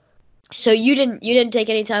 so you didn't take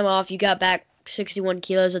any time off. You got back 61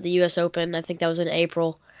 kilos at the U.S. Open. I think that was in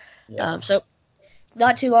April. Yeah. So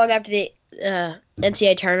not too long after the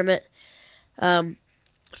NCAA tournament. Um,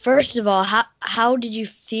 First of all, how did you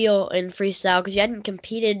feel in freestyle? Because you hadn't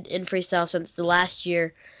competed in freestyle since the last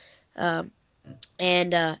year. Um,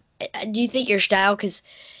 And do you think your style, because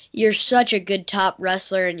you're such a good top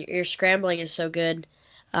wrestler and your scrambling is so good,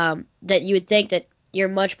 that you would think that you're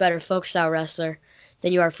a much better folk style wrestler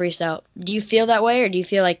than you are freestyle. Do you feel that way, or do you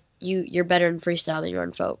feel like you're better in freestyle than you are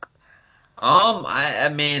in folk? I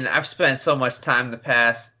mean, I've spent so much time the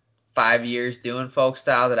past 5 years doing folk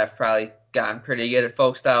style that I've probably gotten pretty good at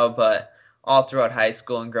folk style, but all throughout high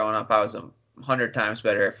school and growing up, I was 100 times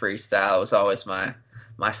better at freestyle. It was always my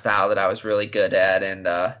style that I was really good at, and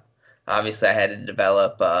obviously I had to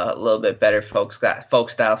develop a little bit better folk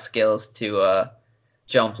style skills to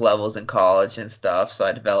jump levels in college and stuff. So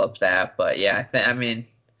I developed that. But yeah, I mean,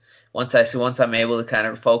 once I'm able to kind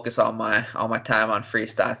of focus all my time on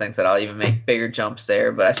freestyle, I think that I'll even make bigger jumps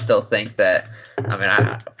there. But I still think that, I mean,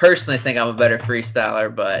 I personally think I'm a better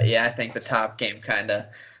freestyler. But yeah, I think the top game kind of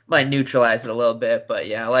might neutralize it a little bit. But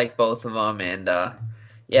yeah, I like both of them, and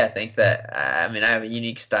yeah, I think that, I mean, I have a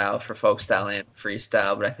unique style for folk style and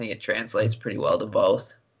freestyle, but I think it translates pretty well to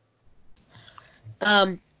both.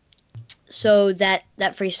 Um, so that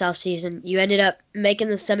freestyle season, you ended up making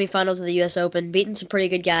the semifinals of the U.S. Open, beating some pretty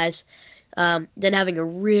good guys, then having a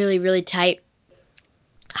really tight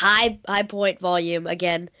high point volume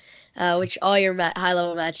again, which all your high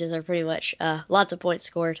level matches are pretty much lots of points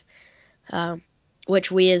scored, um, which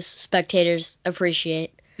we as spectators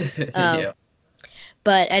appreciate. Um, Yeah.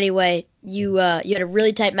 but anyway, you had a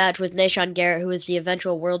really tight match with Nashon Garrett, who was the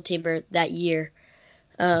eventual world teamer that year.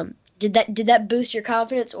 Did that boost your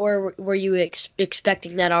confidence, or were you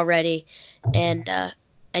expecting that already, and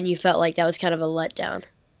and you felt like that was kind of a letdown?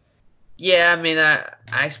 Yeah, I mean, I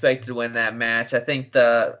expected to win that match. I think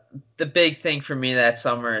the big thing for me that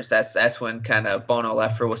summer is that's when kind of Bono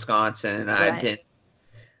left for Wisconsin. Right.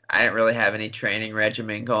 I didn't really have any training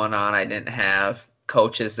regimen going on. I didn't have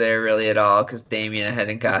coaches there really at all because Damien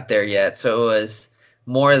hadn't got there yet. So it was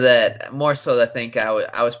more so that I think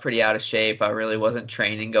I was pretty out of shape. I really wasn't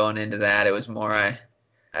training going into that. It was more I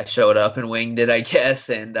showed up and winged it, I guess,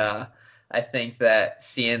 and I think that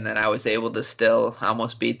seeing that I was able to still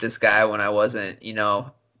almost beat this guy when I wasn't,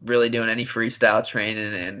 really doing any freestyle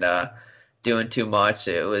training and doing too much,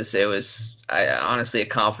 it was honestly a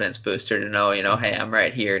confidence booster to know, hey, I'm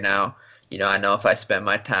right here now. I know if I spend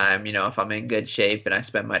my time, if I'm in good shape and I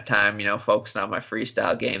spend my time, focusing on my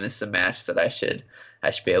freestyle game, this is a match that I should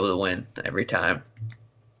be able to win every time.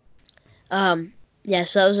 Um, yeah,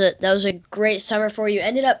 so that was a great summer for you.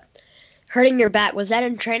 Ended up hurting your back. Was that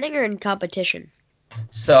in training or in competition?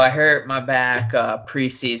 So I hurt my back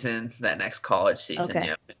preseason, that next college season, Okay.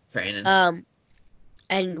 yeah, training. Um,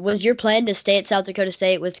 and was your plan to stay at South Dakota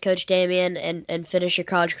State with Coach Damien and finish your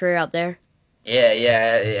college career out there?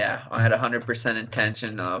 Yeah. I had 100%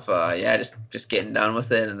 intention of yeah, just getting done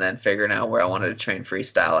with it and then figuring out where I wanted to train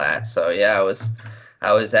freestyle at. So yeah,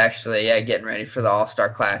 I was actually getting ready for the All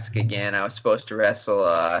Star Classic again. I was supposed to wrestle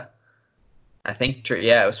I think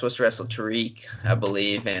I was supposed to wrestle Tariq, I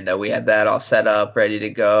believe, and we had that all set up, ready to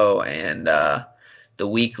go. And the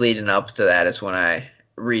week leading up to that is when I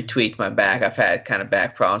retweaked my back. I've had kind of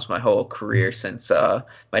back problems my whole career since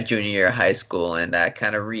my junior year of high school, and I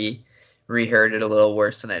kind of re-hurt it a little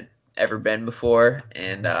worse than I'd ever been before,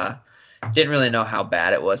 and didn't really know how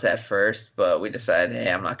bad it was at first, but we decided,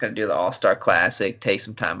 hey, I'm not going to do the All Star Classic, take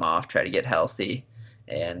some time off, try to get healthy,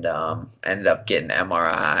 and ended up getting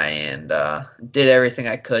MRI and did everything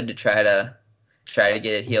I could to try to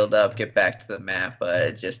get it healed up, get back to the mat, but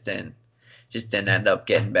it just didn't end up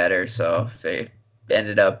getting better. So they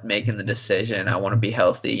ended up making the decision. I want to be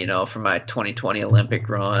healthy, for my 2020 Olympic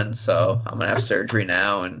run. So I'm gonna have surgery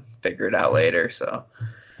now and figure it out later. So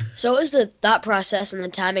So what was the thought process and the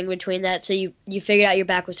timing between that? So you figured out your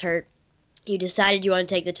back was hurt. You decided you want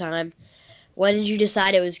to take the time. When did you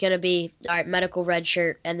decide it was going to be, all right, medical red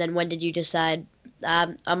shirt? And then when did you decide,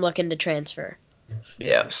 I'm looking to transfer?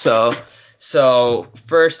 yeah. So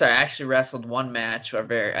first I actually wrestled one match. I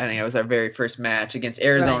think it was our very first match against Right.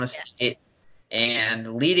 Arizona Yeah. State.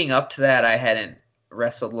 And leading up to that, I hadn't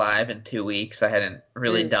wrestled live in 2 weeks. I hadn't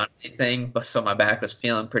really Mm. done anything, but so my back was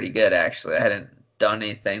feeling pretty good actually. I hadn't done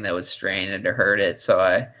anything that would strain it or hurt it, so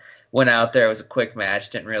I went out there. It was a quick match,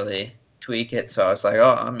 didn't really tweak it, so I was like,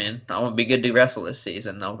 oh, I'm in. I'm gonna be good to wrestle this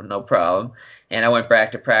season, no problem. And I went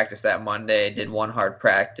back to practice that Monday, did one hard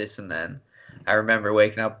practice, and then I remember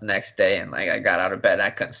waking up the next day and like I got out of bed,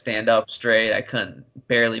 I couldn't stand up straight, I couldn't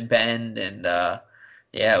barely bend, and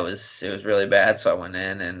yeah, it was really bad. So I went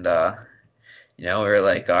in and we were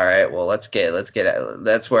like, all right, well,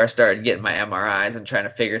 that's where I started getting my MRIs and trying to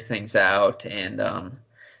figure things out. And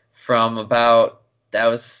from about that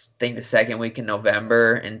was I think the second week in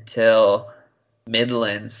November until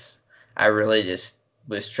Midlands, I really just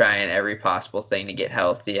was trying every possible thing to get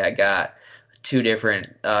healthy. I got two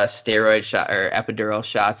different steroid shot or epidural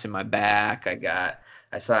shots in my back.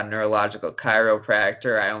 I saw a neurological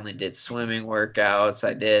chiropractor. I only did swimming workouts.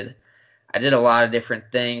 I did a lot of different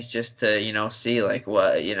things just to, see like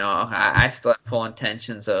what, I still have full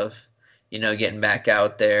intentions of, getting back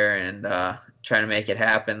out there and trying to make it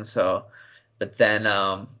happen. So, but then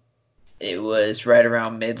it was right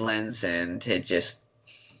around Midlands and it just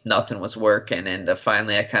nothing was working. And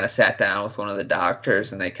finally, I kind of sat down with one of the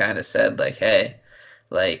doctors and they kind of said like, hey,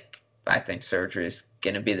 like I think surgery is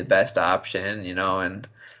going to be the best option, and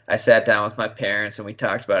I sat down with my parents and we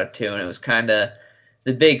talked about it too. And it was kind of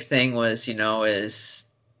the big thing was, is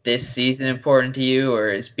this season important to you or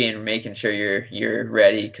is being making sure you're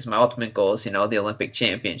ready? Because my ultimate goal is, the Olympic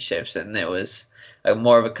championships, and it was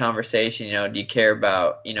more of a conversation. Do you care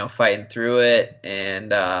about, fighting through it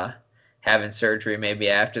and having surgery maybe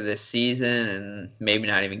after this season and maybe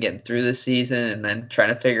not even getting through the season and then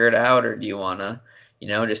trying to figure it out, or do you want to,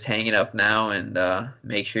 just hang it up now and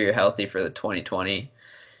make sure you're healthy for the 2020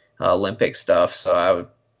 Olympic stuff? So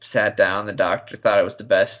sat down. The doctor thought it was the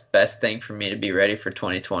best thing for me to be ready for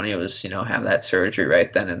 2020 was, have that surgery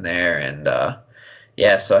right then and there. And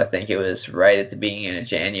yeah, so I think it was right at the beginning of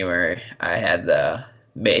January. I had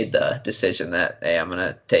made the decision that hey, I'm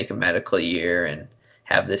gonna take a medical year and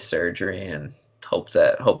have this surgery and hope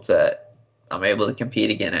that I'm able to compete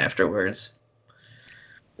again afterwards.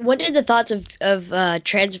 When did the thoughts of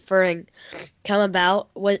transferring come about?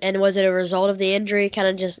 Was it a result of the injury? Kind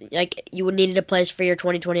of just like you would needed a place for your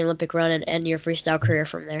 2020 Olympic run and your freestyle career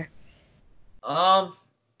from there. Um,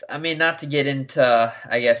 I mean, not to get into,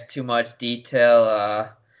 I guess, too much detail.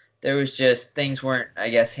 There was just things weren't, I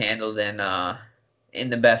guess, handled in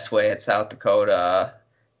the best way at South Dakota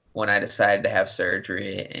when I decided to have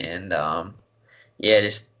surgery, and yeah,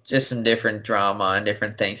 just some different drama and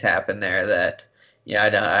different things happened there that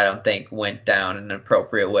I don't think went down in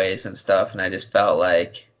appropriate ways and stuff, and I just felt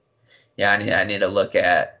like yeah, I need to look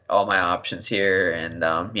at all my options here, and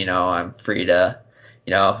I'm free to,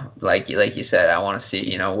 like you said, I want to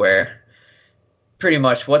see, where pretty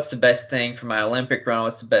much what's the best thing for my Olympic run,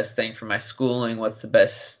 what's the best thing for my schooling, what's the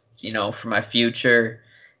best, for my future,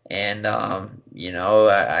 and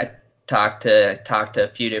I talked to a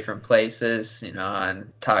few different places,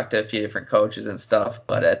 and talked to a few different coaches and stuff,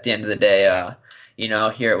 but at the end of the day,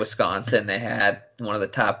 here at Wisconsin, they had one of the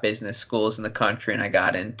top business schools in the country, and I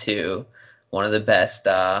got into one of the best,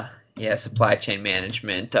 supply chain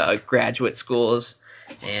management graduate schools,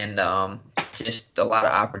 and just a lot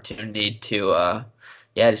of opportunity to,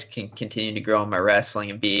 just continue to grow in my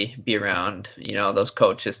wrestling and be around, those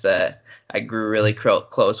coaches that I grew really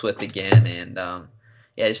close with again, and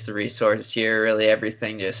just the resources here, really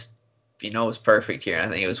everything just was perfect here. I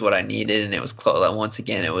think it was what I needed, and it was close. Once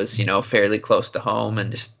again, it was fairly close to home,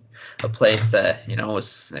 and just a place that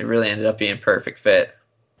it really ended up being a perfect fit.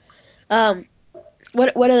 Um,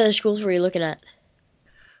 what other schools were you looking at?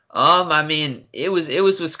 I mean, it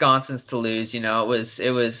was Wisconsin's to lose.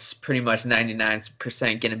 It was pretty much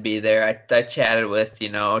 99% going to be there. I chatted with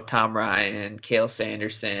Tom Ryan and Cale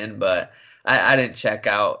Sanderson, but I didn't check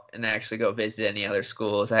out and actually go visit any other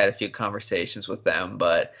schools. I had a few conversations with them,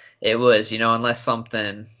 but it was unless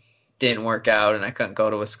something didn't work out and I couldn't go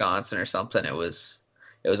to Wisconsin or something, it was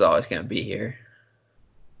always going to be here.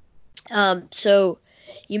 So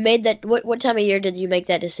you made that. What time of year did you make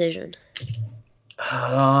that decision?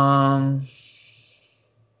 Um,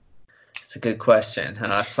 it's a good question.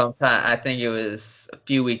 Sometime I think it was a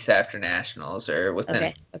few weeks after nationals or within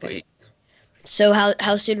Okay, a okay. week. So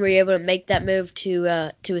how soon were you able to make that move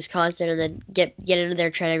to Wisconsin and then get into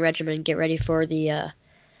their training regimen and get ready for the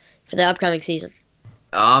upcoming season?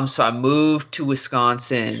 So I moved to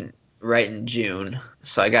Wisconsin right in June.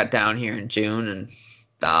 So I got down here in June, and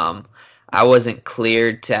I wasn't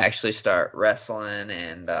cleared to actually start wrestling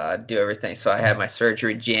and do everything. So I had my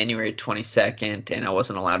surgery January 22nd, and I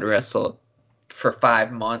wasn't allowed to wrestle for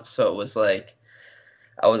 5 months. So it was like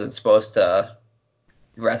I wasn't supposed to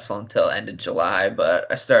wrestle until end of July, but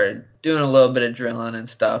I started doing a little bit of drilling and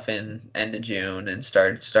stuff in end of June and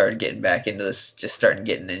started getting back into this, just starting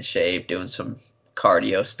getting in shape, doing some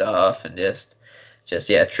cardio stuff and just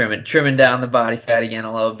yeah, trimming down the body fat again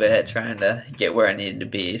a little bit, trying to get where I needed to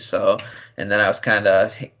be. So, and then I was kind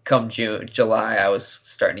of come July, I was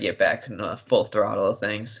starting to get back in the full throttle of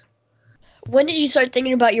things. When did you start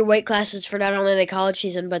thinking about your weight classes for not only the college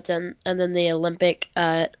season but then the Olympic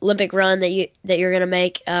run that you're gonna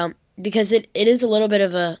make? Because it is a little bit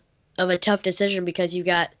of a tough decision because you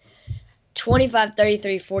got 25,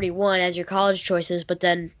 33, 41 as your college choices, but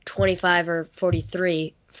then 25 or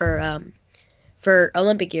 43 for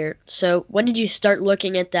Olympic year. So when did you start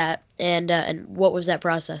looking at that, and what was that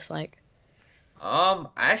process like? I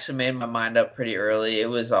actually made my mind up pretty early. It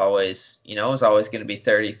was always, it was always going to be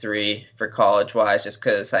 33 for college wise, just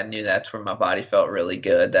because I knew that's where my body felt really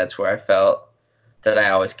good. That's where I felt that I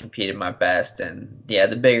always competed my best. And yeah,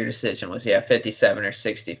 the bigger decision was, 57 or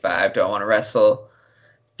 65. Do I want to wrestle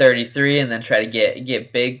 33 and then try to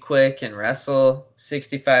get big quick and wrestle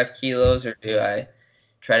 65 kilos, or do I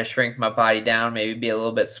try to shrink my body down, maybe be a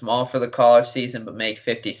little bit small for the college season, but make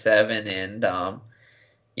 57? And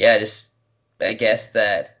just I guess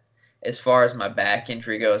that as far as my back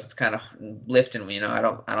injury goes, it's kind of lifting. I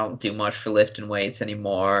don't do much for lifting weights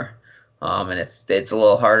anymore. And it's a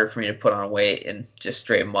little harder for me to put on weight and just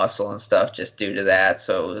straight muscle and stuff just due to that.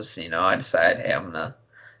 So it was, I decided, hey, I'm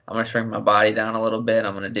gonna shrink my body down a little bit.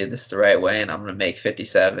 I'm gonna do this the right way, and I'm gonna make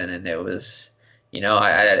 57. And it was,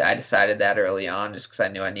 I decided that early on just because I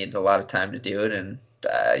knew I needed a lot of time to do it. And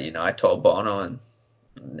I told Bono,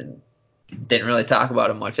 and didn't really talk about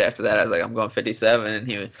it much after that. I was like, I'm going 57,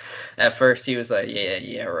 and at first he was like,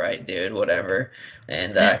 yeah, right, dude, whatever.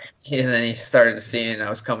 And and then he started to see, and I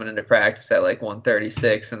was coming into practice at like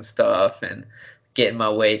 136 and stuff, and getting my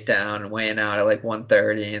weight down and weighing out at like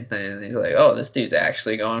 130, and then he's like, oh, this dude's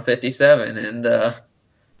actually going 57, and I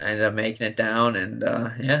ended up making it down, and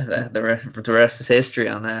the rest is history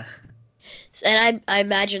on that. And I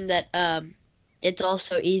imagine that it's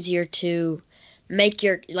also easier to make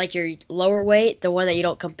your lower weight the one that you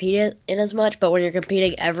don't compete in as much, but when you're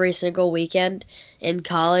competing every single weekend in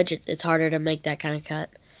college, it's harder to make that kind of cut.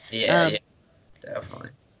 Yeah, definitely.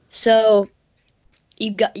 So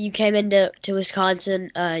you came into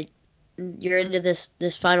Wisconsin. You're into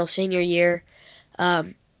this final senior year.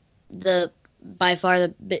 The by far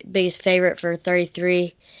the biggest favorite for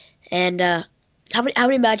 33. And how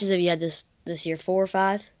many matches have you had this year? 4 or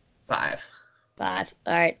 5? 5. 5.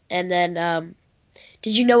 All right. And then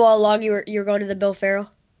did you know all along you were going to the Bill Farrell?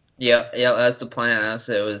 Yeah, that's the plan.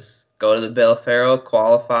 It was go to the Bill Farrell,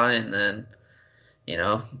 qualify, and then,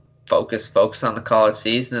 focus on the college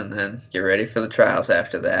season, and then get ready for the trials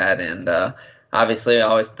after that. And obviously,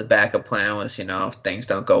 always the backup plan was, if things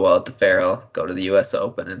don't go well at the Farrell, go to the U.S.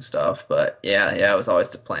 Open and stuff. But yeah, it was always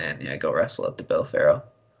the plan. Yeah, go wrestle at the Bill Farrell.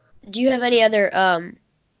 Do you have any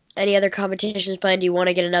other competitions planned? Do you want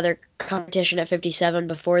to get another competition at 57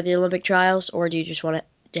 before the Olympic trials, or do you just want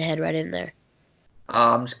to head right in there?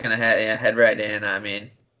 I'm just gonna head right in. I mean,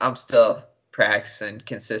 I'm still practicing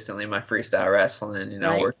consistently my freestyle wrestling.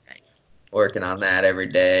 Right. Working on that every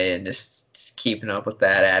day, and just keeping up with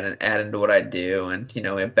that, adding to what I do. And we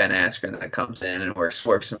have Ben Askren that comes in and works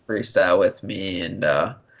some freestyle with me, and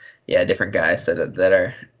different guys that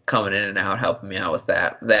are coming in and out, helping me out with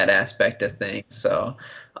that aspect of things. So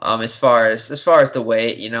as far as the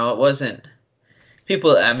weight, it wasn't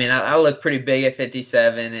people. I mean, I look pretty big at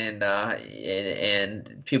 57,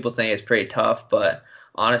 and people think it's pretty tough, but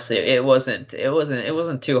honestly, it wasn't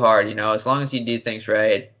too hard. As long as you do things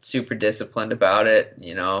right, super disciplined about it.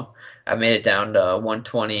 I made it down to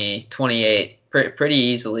 120, 28 pretty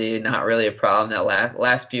easily. Not really a problem. That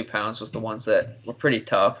last few pounds was the ones that were pretty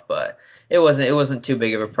tough, but it wasn't too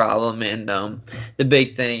big of a problem. And the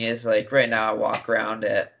big thing is, like, right now I walk around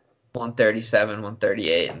at 137,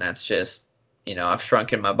 138, and that's just, I've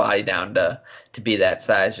shrunken my body down to be that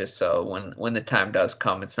size, just so when the time does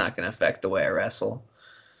come, it's not going to affect the way I wrestle.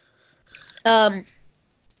 So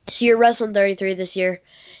you're wrestling 33 this year.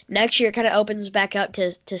 Next year it kind of opens back up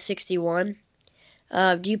to 61.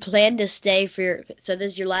 Do you plan to stay so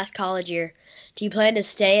this is your last college year. Do you plan to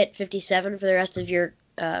stay at 57 for the rest of your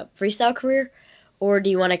freestyle career, or do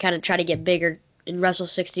you want to kind of try to get bigger and wrestle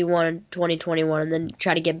 61 in 2021 and then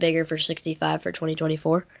try to get bigger for 65 for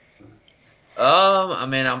 2024? I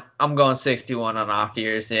mean, I'm going 61 on off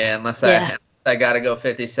years, unless I got to go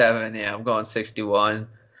 57, I'm going 61.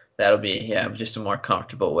 That'll be just a more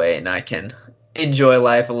comfortable way, and I can enjoy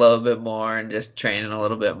life a little bit more and just training a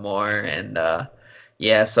little bit more. And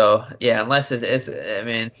unless it's I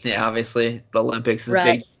mean, obviously the Olympics is a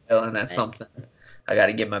big deal, and that's something I got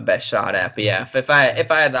to give my best shot at. But if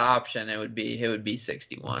I had the option, it would be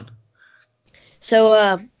 61. So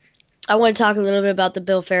I want to talk a little bit about the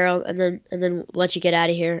Bill Farrell, and then let you get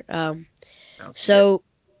out of here. So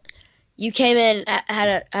you came in,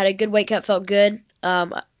 had a good weight cut, felt good.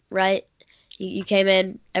 Right? You came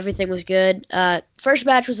in, everything was good. First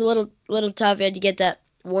match was a little tough. You had to get that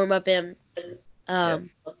warm up in. And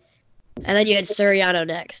then you had Suriano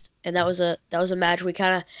next, and that was a match we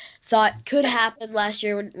kind of thought could happen last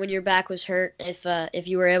year when your back was hurt if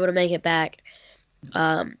you were able to make it back.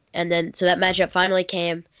 And then so that matchup finally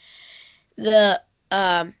came. The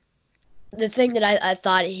the thing that I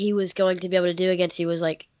thought he was going to be able to do against you was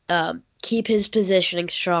like keep his positioning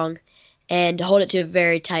strong and hold it to a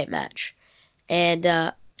very tight match. And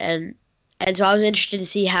and so I was interested to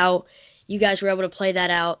see how you guys were able to play that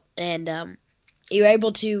out, and you were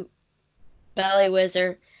able to belly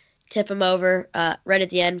whizzer, tip him over right at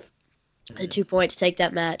the end, the 2 points, take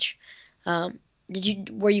that match. Did you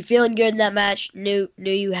were you feeling good in that match? Knew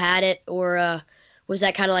you had it, or was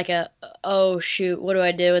that kind of like a oh shoot, what do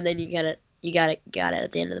I do? And then you got it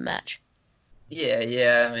at the end of the match.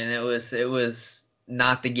 Yeah. I mean, it was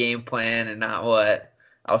not the game plan and not what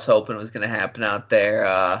I was hoping was going to happen out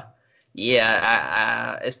there.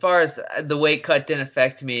 Yeah, as far as the weight cut didn't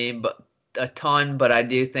affect me, but a ton. But I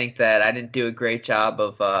do think that I didn't do a great job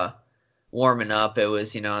of warming up. It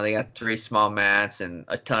was, they got three small mats and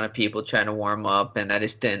a ton of people trying to warm up, and I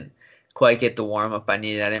just didn't quite get the warm up I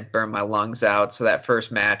needed. I didn't burn my lungs out. So that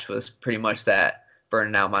first match was pretty much that,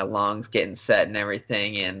 burning out my lungs, getting set and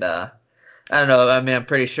everything. And I don't know. I mean, I'm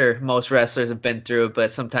pretty sure most wrestlers have been through it,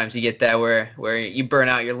 but sometimes you get that where you burn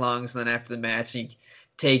out your lungs, and then after the match, you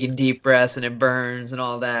taking deep breaths and it burns and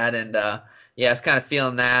all that. And yeah, I was kind of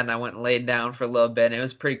feeling that, and I went and laid down for a little bit. And it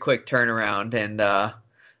was a pretty quick turnaround, and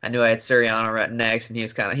I knew I had Suriano right next, and he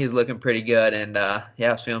was looking pretty good. And yeah,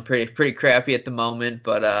 I was feeling pretty crappy at the moment,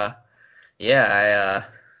 but yeah,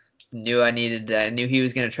 I knew he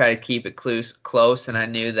was gonna try to keep it close, and I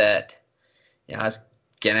knew that I was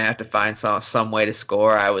gonna have to find some way to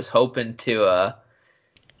score. I was hoping to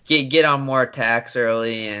get on more attacks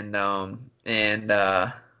early, and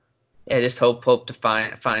yeah, just hope to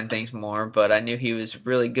find things more. But I knew he was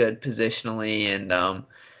really good positionally, and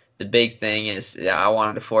the big thing is, yeah, I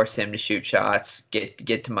wanted to force him to shoot shots,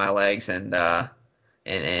 get to my legs, and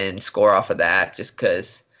score off of that, just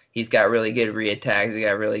because he's got really good re-attacks. He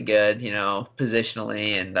got really good,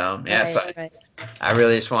 positionally, and yeah, so Right. I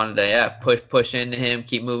really just wanted to, yeah, push into him,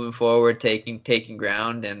 keep moving forward, taking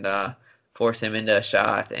ground, and force him into a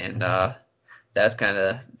shot. And that's kind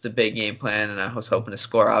of the big game plan. And I was hoping to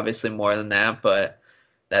score obviously more than that, but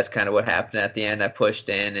that's kind of what happened at the end. I pushed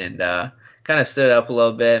in and kind of stood up a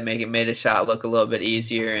little bit, made a shot look a little bit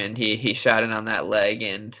easier, and he shot it on that leg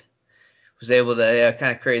and was able to, yeah,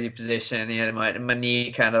 kind of crazy position. He had my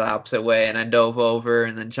knee kind of the opposite way, and I dove over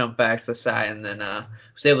and then jumped back to the side, and then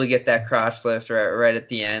was able to get that crotch lift right at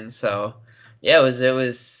the end. So yeah, it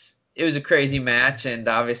was a crazy match, and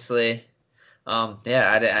obviously,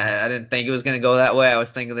 yeah, I didn't think it was gonna go that way. I was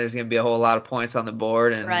thinking there's gonna be a whole lot of points on the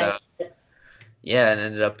board, and Right. yeah, it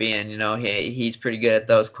ended up being, he's pretty good at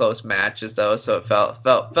those close matches though, so it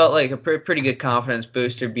felt like a pretty good confidence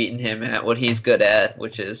booster beating him at what he's good at,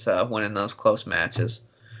 which is winning those close matches.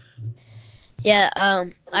 Yeah,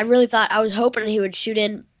 I really thought I was hoping he would shoot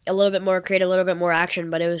in a little bit more, create a little bit more action,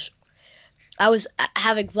 but I was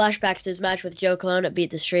having flashbacks to his match with Joe Colon at Beat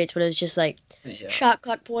the Streets when it was just like Yeah, shot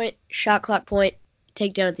clock point,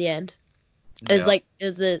 takedown at the end. yeah. It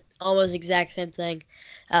was the almost exact same thing,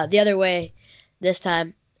 the other way this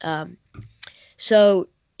time. So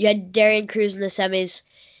you had Darian Cruz in the semis.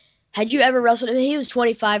 Had you ever wrestled him? He was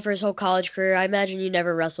 25 for his whole college career. I imagine you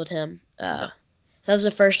never wrestled him. No. That was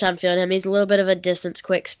the first time feeling him. He's a little bit of a distance,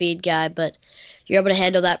 quick speed guy, but you're able to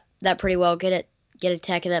handle that pretty well. Get a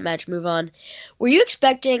tech in that match, move on. Were you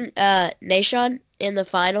expecting Nashon in the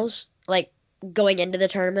finals, like going into the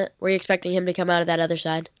tournament? Were you expecting him to come out of that other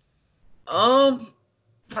side? Um,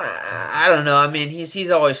 I don't know. I mean,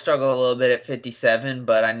 he's always struggled a little bit at 57,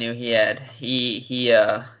 but I knew he's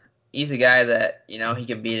a guy that he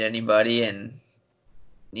can beat anybody, and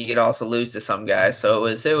he could also lose to some guys. So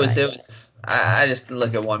it was. I just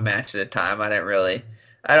look at one match at a time. I didn't really.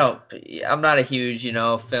 I don't. I'm not a huge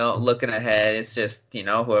film looking ahead. It's just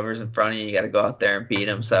whoever's in front of you, you got to go out there and beat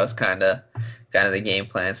them. So that was kind of the game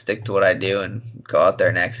plan. Stick to what I do and go out there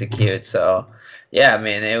and execute. So yeah, I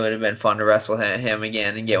mean, it would have been fun to wrestle him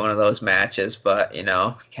again and get one of those matches. But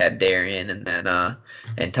had Darian and then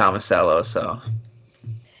and Tomasello. So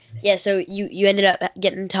Yeah, so you ended up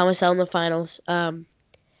getting Thomas L in the finals.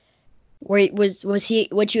 Was he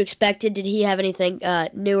what you expected? Did he have anything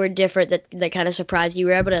new or different that kind of surprised you? You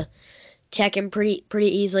were able to check him pretty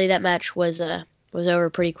easily. That match was over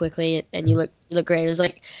pretty quickly, and you look great. It was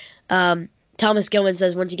like Thomas Gilman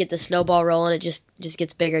says, once you get the snowball rolling, it just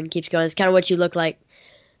gets bigger and keeps going. It's kind of what you look like.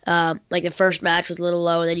 Like the first match was a little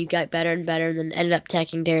low, and then you got better and better, and then ended up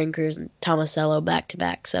teching Darren Cruz and Tomasello back to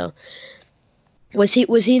back. So was he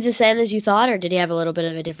the same as you thought, or did he have a little bit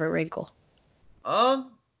of a different wrinkle?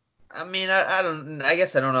 um. I mean, I don't. I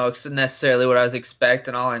guess I don't know necessarily what I was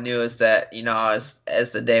expecting. All I knew is that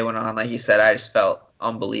as the day went on, like you said, I just felt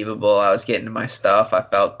unbelievable. I was getting to my stuff. I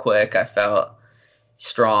felt quick. I felt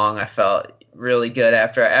strong. I felt really good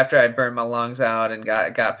after I burned my lungs out and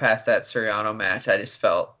got past that Suriano match. I just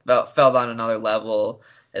felt on another level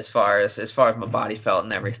as far as my body felt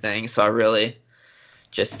and everything. So I really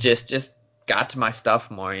just got to my stuff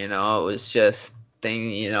more. It was just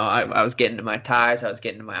thing. I was getting to my ties. I was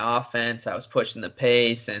getting to my offense. I was pushing the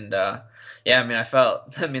pace and. Yeah,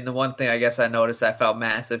 I mean, the one thing I guess I noticed, I felt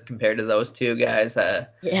massive compared to those two guys.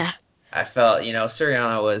 Yeah. I felt,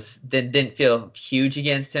 Suriano didn't feel huge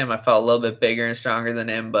against him. I felt a little bit bigger and stronger than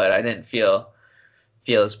him, but I didn't feel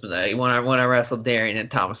as like, when I wrestled Darian and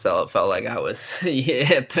Tomasello, it felt like I was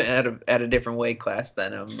at a different weight class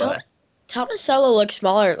than him. But Tomasello looked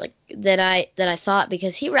smaller than I thought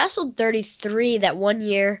because he wrestled 33 that one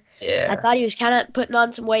year. yeah, I thought he was kind of putting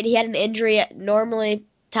on some weight. He had an injury. Normally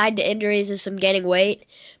tied to injuries is some gaining weight,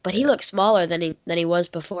 but he looked smaller than he was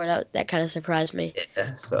before. That kind of surprised me.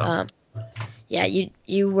 yeah. So yeah,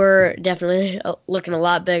 you were definitely looking a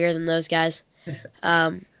lot bigger than those guys.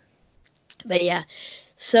 But yeah,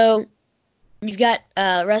 so you've got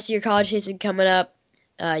rest of your college season coming up.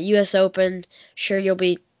 U.S. Open, sure you'll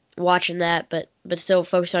be watching that, but still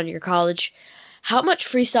focus on your college. How much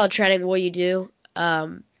freestyle training will you do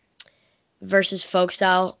versus folk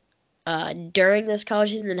style during this college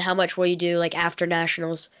season, and how much will you do like after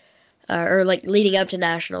nationals or like leading up to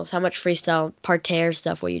nationals? How much freestyle parterre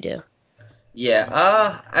stuff will you do?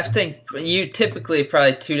 yeah, I think you typically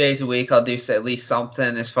probably 2 days a week I'll do at least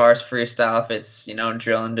something as far as freestyle. If it's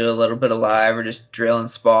drill and do a little bit of live or just drill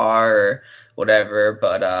and spar or whatever.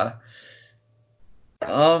 But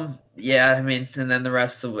yeah, I mean, and then the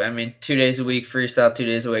rest of, I mean, 2 days a week freestyle, 2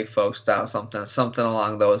 days a week folk style, something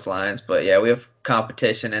along those lines. But yeah, we have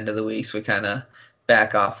competition end of the week, so we kind of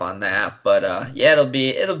back off on that. But yeah, it'll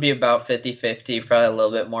be about 50-50, probably a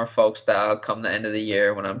little bit more folk style come the end of the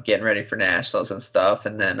year when I'm getting ready for nationals and stuff.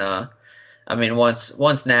 And then I mean,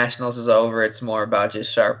 once nationals is over, it's more about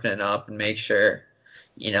just sharpening up and make sure,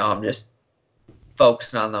 I'm just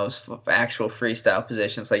focusing on those actual freestyle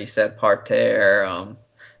positions, like you said, parterre,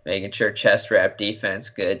 making sure chest wrap defense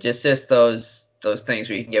good. Just those things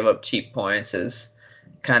where you can give up cheap points is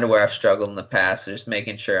kind of where I've struggled in the past. So just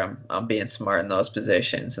making sure I'm being smart in those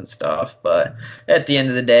positions and stuff. But at the end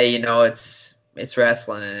of the day, it's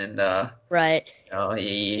wrestling and Right.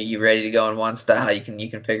 you ready to go in one style, you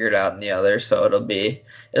can figure it out in the other. So it'll be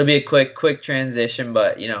a quick transition,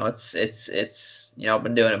 but it's I've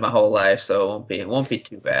been doing it my whole life, so it won't be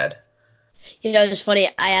too bad. It's funny.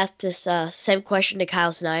 I asked this same question to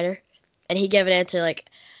Kyle Snyder, and he gave an answer like,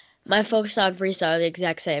 my folk style and freestyle are the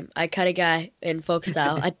exact same. I cut a guy in folk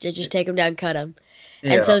style. I just take him down, cut him.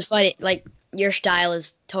 Yeah. And so it's funny, like, your style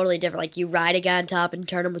is totally different. Like, you ride a guy on top and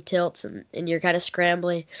turn him with tilts, and you're kind of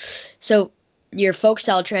scrambly. So your folk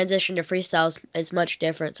style transition to freestyle is much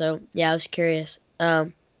different. So, yeah, I was curious.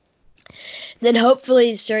 Then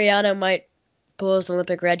hopefully Suriano might pull his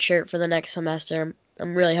Olympic red shirt for the next semester.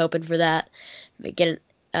 I'm really hoping for that. Get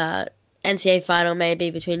an NCAA final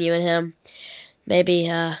maybe between you and him.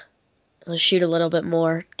 Maybe we'll shoot a little bit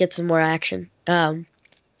more, get some more action. But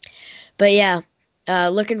yeah,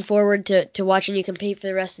 looking forward to watching you compete for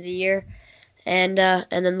the rest of the year, and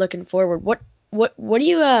then looking forward. What are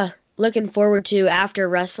you looking forward to after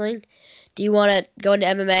wrestling? Do you want to go into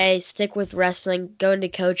MMA, stick with wrestling, go into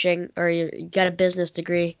coaching, or you got a business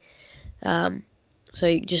degree? So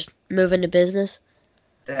you just move into business?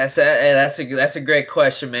 That's a great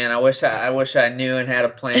question, man. I wish I knew and had a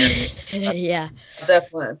plan. Yeah.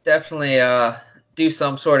 Definitely do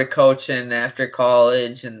some sort of coaching after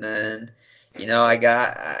college, and then I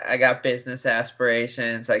got business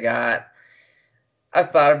aspirations.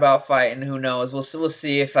 I've thought about fighting. Who knows? We'll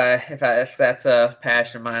see if that's a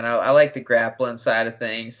passion of mine. I like the grappling side of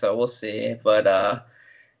things, so we'll see. But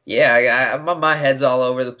yeah, my head's all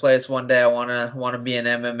over the place. One day I wanna be an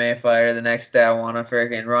MMA fighter. The next day I wanna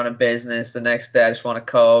freaking run a business. The next day I just wanna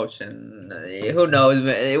coach. And who knows?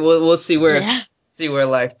 We'll see where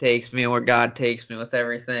life takes me and where God takes me with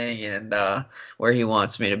everything and where He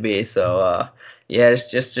wants me to be. So yeah, it's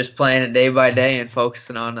just playing it day by day and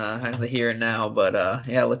focusing on the here and now. But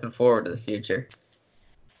yeah, looking forward to the future.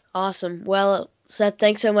 Awesome. Well, Seth,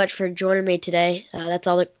 thanks so much for joining me today. That's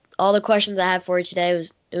all the questions I have for you today.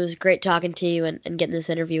 It was great talking to you and getting this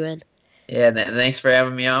interview in. Yeah, thanks for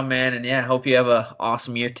having me on, man. And yeah, hope you have a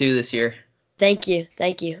awesome year too this year. Thank you.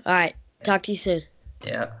 All right. Talk to you soon.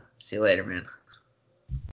 Yeah. See you later, man.